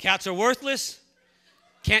 Cats are worthless.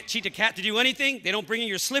 Can't cheat a cat to do anything. They don't bring you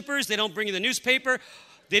your slippers. They don't bring you the newspaper.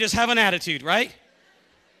 They just have an attitude, right?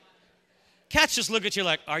 Cats just look at you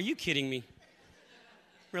like, are you kidding me?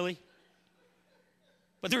 Really?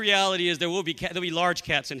 But the reality is there'll be large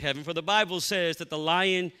cats in heaven, for the Bible says that the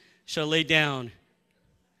lion shall lay down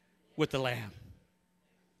with the lamb.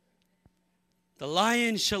 The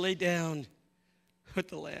lion shall lay down with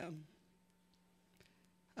the lamb.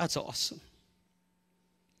 That's awesome.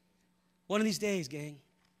 One of these days, gang,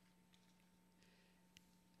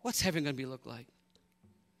 what's heaven going to look like?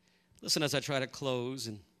 Listen as I try to close.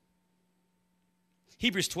 In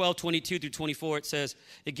Hebrews 12, 22 through 24, it says,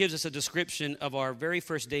 it gives us a description of our very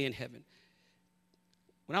first day in heaven.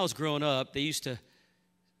 When I was growing up, they used to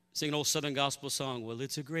sing an old Southern gospel song. Well,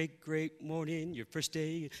 it's a great, great morning, your first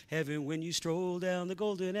day in heaven when you stroll down the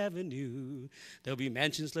golden avenue. There'll be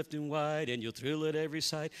mansions left and wide, and you'll thrill at every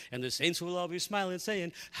sight. And the saints will all be smiling,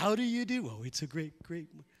 saying, how do you do? Oh, it's a great,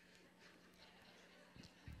 great morning.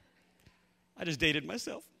 I just dated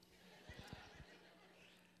myself.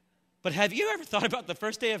 But have you ever thought about the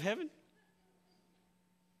first day of heaven?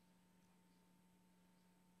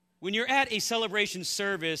 When you're at a celebration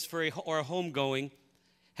service or a homegoing,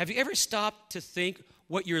 have you ever stopped to think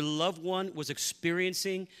what your loved one was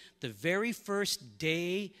experiencing the very first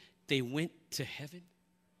day they went to heaven?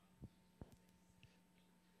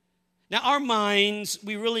 Now, our minds,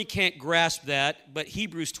 we really can't grasp that, but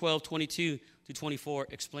Hebrews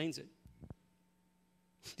 12:22-24 explains it.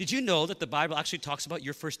 Did you know that the Bible actually talks about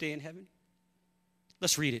your first day in heaven?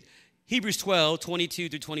 Let's read it. Hebrews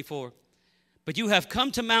 12:22-24. But you have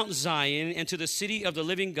come to Mount Zion and to the city of the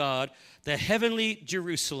living God, the heavenly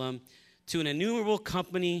Jerusalem, to an innumerable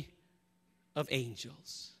company of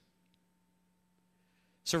angels.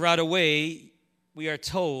 So right away, we are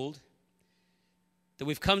told that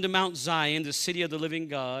we've come to Mount Zion, the city of the living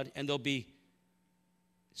God, and there'll be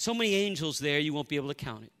so many angels there you won't be able to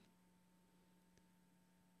count it.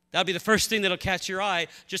 That'll be the first thing that'll catch your eye,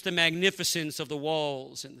 just the magnificence of the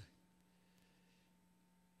walls. And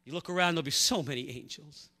you look around, there'll be so many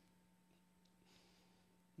angels.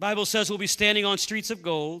 The Bible says we'll be standing on streets of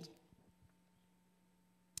gold,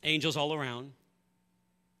 angels all around.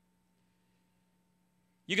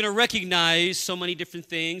 You're going to recognize so many different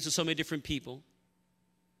things and so many different people.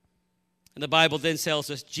 And the Bible then tells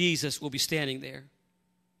us Jesus will be standing there.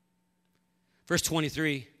 Verse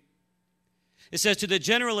 23. It says, to the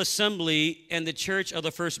general assembly and the church of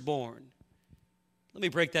the firstborn. Let me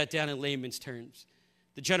break that down in layman's terms.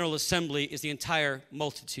 The general assembly is the entire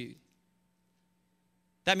multitude.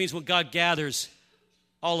 That means when God gathers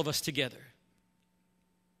all of us together.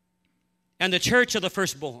 And the church of the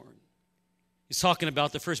firstborn. He's talking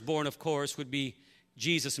about the firstborn, of course, would be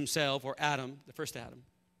Jesus himself or Adam, the first Adam.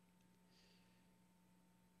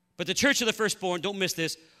 But the church of the firstborn, don't miss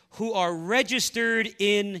this, who are registered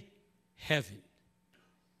in heaven.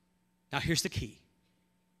 Now here's the key.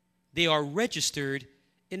 They are registered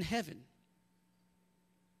in heaven.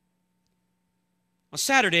 On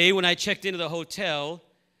Saturday, when I checked into the hotel,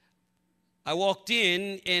 I walked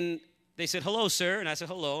in and they said, hello, sir. And I said,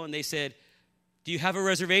 hello. And they said, do you have a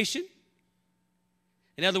reservation?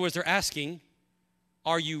 In other words, they're asking,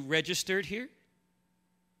 are you registered here?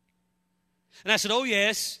 And I said, oh,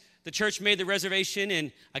 yes. The church made the reservation,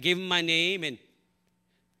 and I gave them my name. And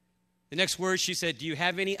the next word, she said, do you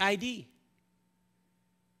have any ID?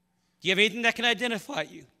 Do you have anything that can identify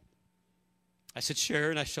you? I said,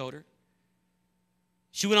 sure, and I showed her.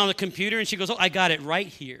 She went on the computer, and she goes, oh, I got it right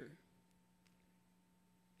here.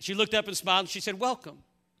 She looked up and smiled, and she said, welcome.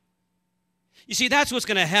 You see, that's what's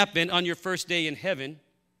going to happen on your first day in heaven.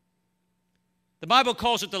 The Bible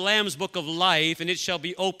calls it the Lamb's Book of Life, and it shall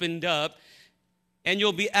be opened up, and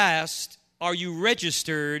you'll be asked, are you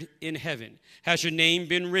registered in heaven? Has your name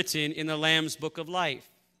been written in the Lamb's Book of Life?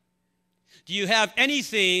 Do you have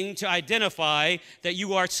anything to identify that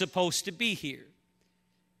you are supposed to be here?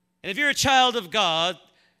 And if you're a child of God,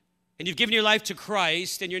 and you've given your life to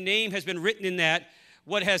Christ, and your name has been written in that,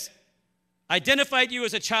 what has identified you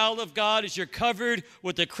as a child of God is you're covered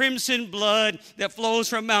with the crimson blood that flows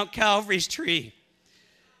from Mount Calvary's tree.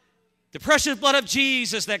 The precious blood of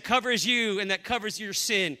Jesus that covers you and that covers your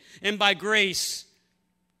sin. And by grace,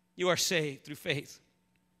 you are saved through faith.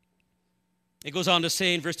 It goes on to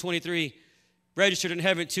say in verse 23, registered in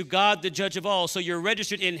heaven to God, the judge of all. So you're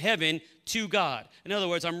registered in heaven to God. In other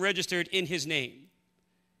words, I'm registered in his name.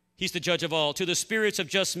 He's the judge of all. To the spirits of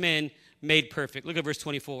just men made perfect. Look at verse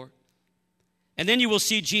 24. And then you will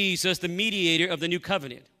see Jesus, the mediator of the new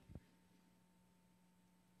covenant.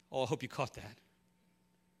 Oh, I hope you caught that.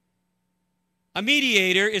 A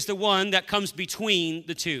mediator is the one that comes between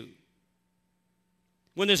the two.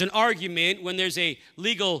 When there's an argument, when there's a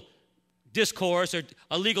legal discourse or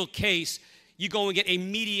a legal case, you go and get a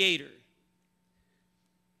mediator.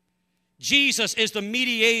 Jesus is the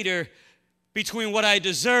mediator between what I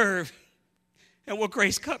deserve and what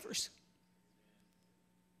grace covers.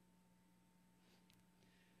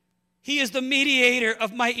 He is the mediator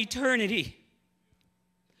of my eternity.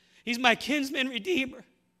 He's my kinsman redeemer.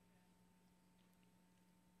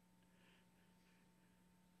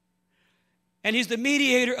 And he's the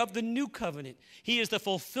mediator of the new covenant. He is the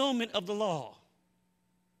fulfillment of the law.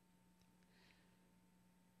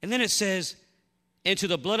 And then it says, and to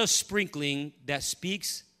the blood of sprinkling that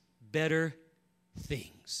speaks better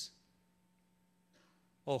things.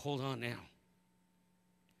 Oh, hold on now.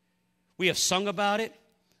 We have sung about it.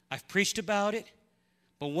 I've preached about it.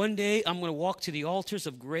 But one day I'm going to walk to the altars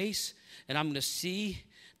of grace and I'm going to see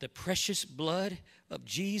the precious blood of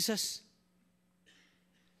Jesus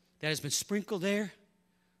that has been sprinkled there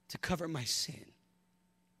to cover my sin.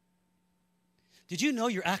 Did you know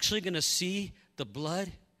you're actually going to see the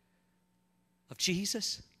blood of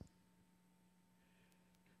Jesus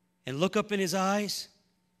and look up in his eyes,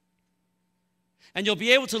 and you'll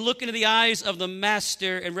be able to look into the eyes of the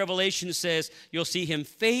Master, and Revelation says you'll see him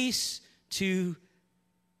face to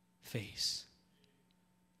face.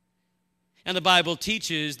 And the Bible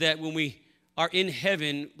teaches that when we are in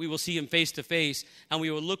heaven, we will see him face to face, and we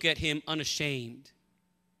will look at him unashamed.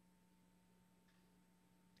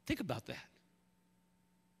 Think about that.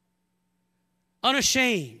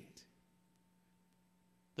 Unashamed.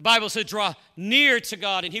 The Bible says, draw near to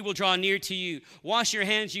God, and he will draw near to you. Wash your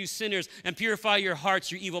hands, you sinners, and purify your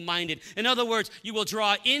hearts, you evil-minded. In other words, you will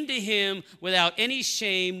draw into him without any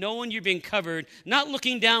shame, knowing you're being covered, not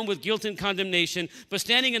looking down with guilt and condemnation, but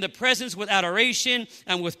standing in the presence with adoration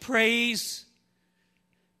and with praise.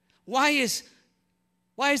 Why is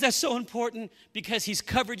that so important? Because he's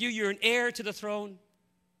covered you. You're an heir to the throne.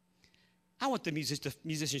 I want the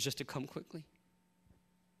musicians just to come quickly.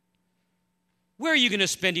 Where are you going to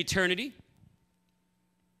spend eternity?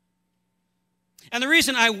 And the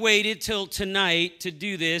reason I waited till tonight to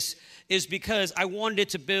do this is because I wanted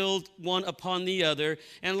to build one upon the other.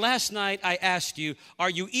 And last night I asked you, are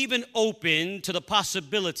you even open to the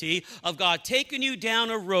possibility of God taking you down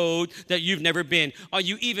a road that you've never been? Are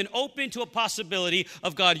you even open to a possibility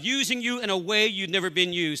of God using you in a way you've never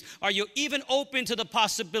been used? Are you even open to the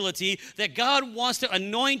possibility that God wants to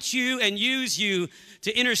anoint you and use you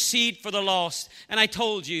to intercede for the lost? And I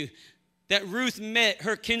told you that Ruth met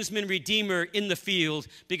her kinsman redeemer in the field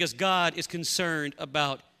because God is concerned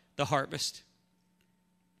about the harvest.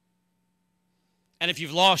 And if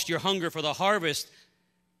you've lost your hunger for the harvest,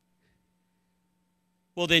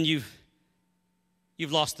 well, then you've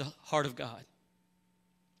lost the heart of God.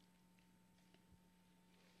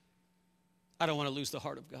 I don't want to lose the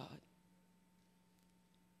heart of God.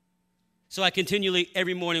 So I continually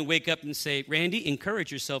every morning wake up and say, Randy,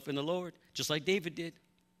 encourage yourself in the Lord, just like David did.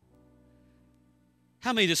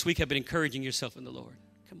 How many this week have been encouraging yourself in the Lord?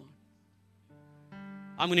 Come on.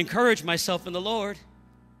 I'm going to encourage myself in the Lord.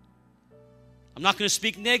 I'm not going to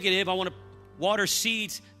speak negative. I want to water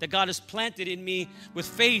seeds that God has planted in me with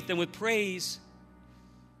faith and with praise.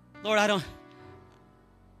 Lord, I don't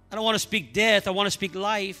want to speak death. I want to speak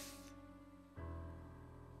life.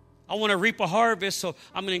 I want to reap a harvest, so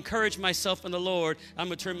I'm going to encourage myself in the Lord. I'm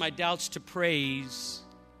going to turn my doubts to praise.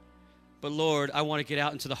 But Lord, I want to get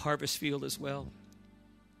out into the harvest field as well.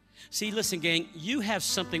 See, listen, gang, you have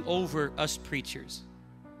something over us preachers.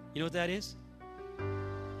 You know what that is?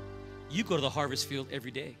 You go to the harvest field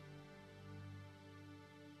every day.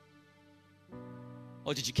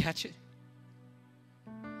 Oh, did you catch it?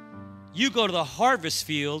 You go to the harvest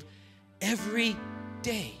field every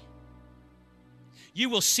day. You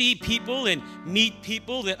will see people and meet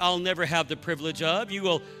people that I'll never have the privilege of.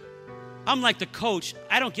 I'm like the coach.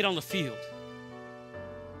 I don't get on the field.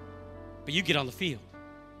 But you get on the field.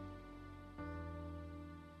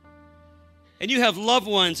 And you have loved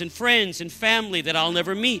ones and friends and family that I'll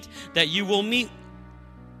never meet, that you will meet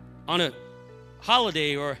on a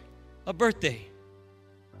holiday or a birthday.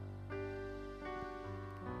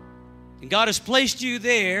 And God has placed you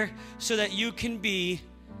there so that you can be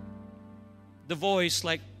the voice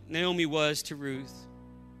like Naomi was to Ruth.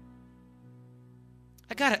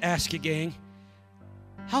 I got to ask you, gang,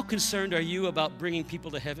 how concerned are you about bringing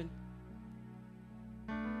people to heaven?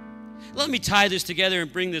 Let me tie this together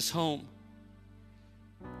and bring this home.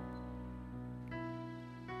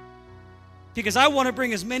 Because I want to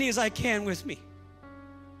bring as many as I can with me.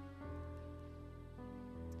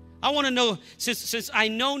 I want to know, since I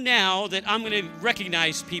know now that I'm going to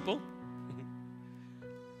recognize people,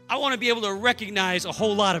 I want to be able to recognize a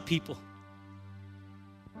whole lot of people.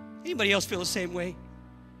 Anybody else feel the same way?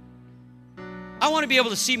 I want to be able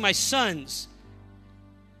to see my sons,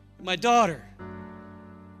 my daughter.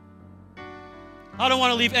 I don't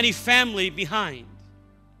want to leave any family behind.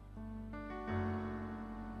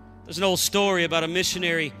 There's an old story about a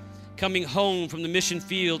missionary coming home from the mission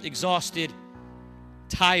field, exhausted,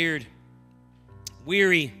 tired,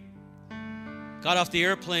 weary. Got off the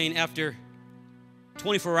airplane after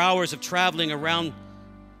 24 hours of traveling around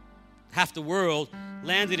half the world,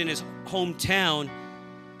 landed in his hometown,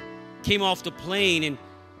 came off the plane and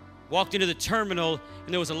walked into the terminal,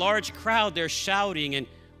 and there was a large crowd there shouting and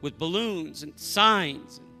with balloons and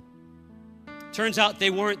signs. Turns out they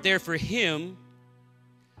weren't there for him,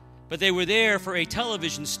 but they were there for a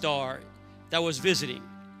television star that was visiting.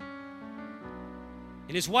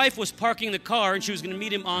 And his wife was parking the car, and she was going to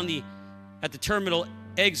meet him at the terminal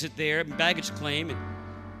exit there, baggage claim. And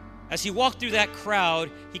as he walked through that crowd,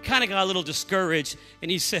 he kind of got a little discouraged, and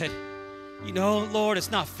he said, Lord, it's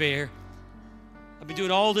not fair. I've been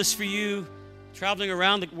doing all this for you, traveling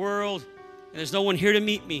around the world, and there's no one here to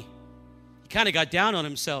meet me. He kind of got down on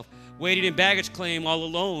himself, waited in baggage claim all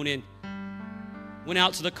alone, and went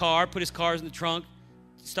out to the car, put his cars in the trunk,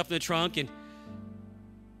 stuff in the trunk, and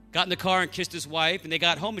got in the car and kissed his wife, and they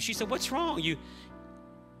got home, and she said, "What's wrong?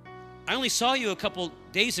 I only saw you a couple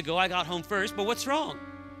days ago. I got home first, but what's wrong?"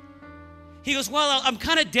 He goes, "Well, I'm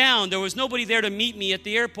kind of down. There was nobody there to meet me at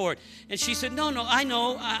the airport." And she said, No, I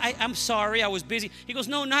know. I'm sorry. I was busy. He goes,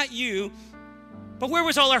 "No, not you. But where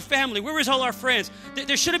was all our family? Where was all our friends?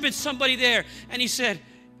 There should have been somebody there." And he said,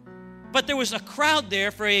 "But there was a crowd there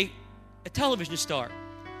for a television star."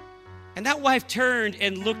 And that wife turned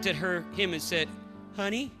and looked at him and said,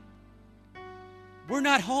 "Honey, we're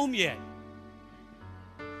not home yet."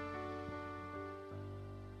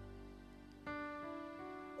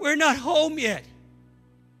 We're not home yet.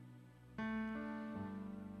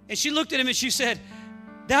 And she looked at him and she said,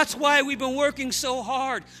 "That's why we've been working so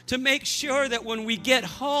hard, to make sure that when we get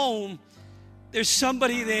home, there's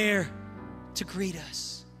somebody there to greet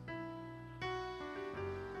us."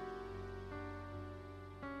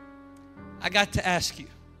 I got to ask you,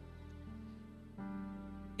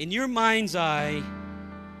 in your mind's eye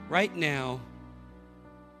right now,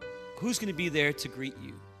 who's going to be there to greet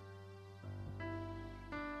you?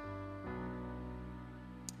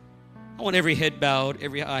 I want every head bowed,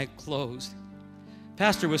 every eye closed.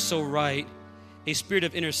 Pastor was so right. A spirit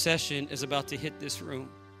of intercession is about to hit this room.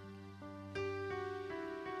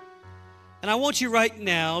 And I want you right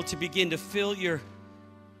now to begin to fill your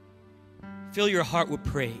heart with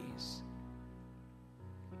praise.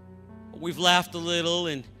 We've laughed a little,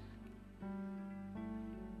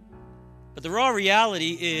 but the raw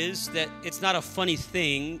reality is that it's not a funny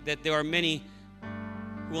thing that there are many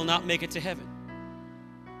who will not make it to heaven.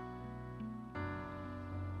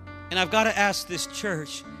 And I've got to ask this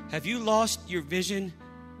church, have you lost your vision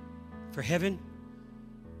for heaven?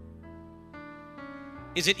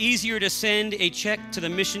 Is it easier to send a check to the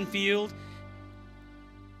mission field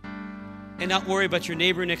and not worry about your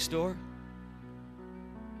neighbor next door?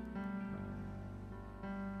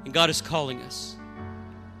 And God is calling us.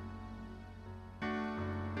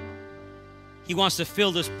 He wants to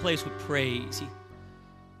fill this place with praise.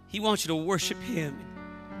 He wants you to worship Him.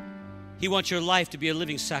 He wants your life to be a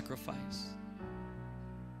living sacrifice.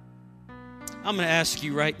 I'm going to ask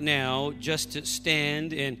you right now just to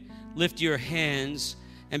stand and lift your hands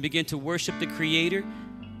and begin to worship the Creator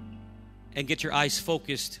and get your eyes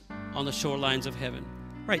focused on the shorelines of heaven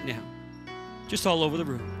right now, just all over the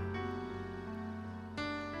room.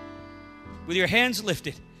 With your hands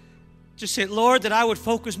lifted, just say, "Lord, that I would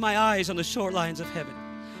focus my eyes on the shorelines of heaven."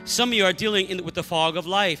 Some of you are dealing with the fog of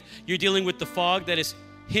life. You're dealing with the fog that is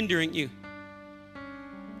hindering you.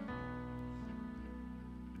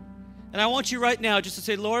 And I want you right now just to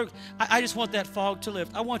say, "Lord, I just want that fog to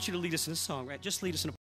lift." I want you to lead us in a song, right? Just lead us in a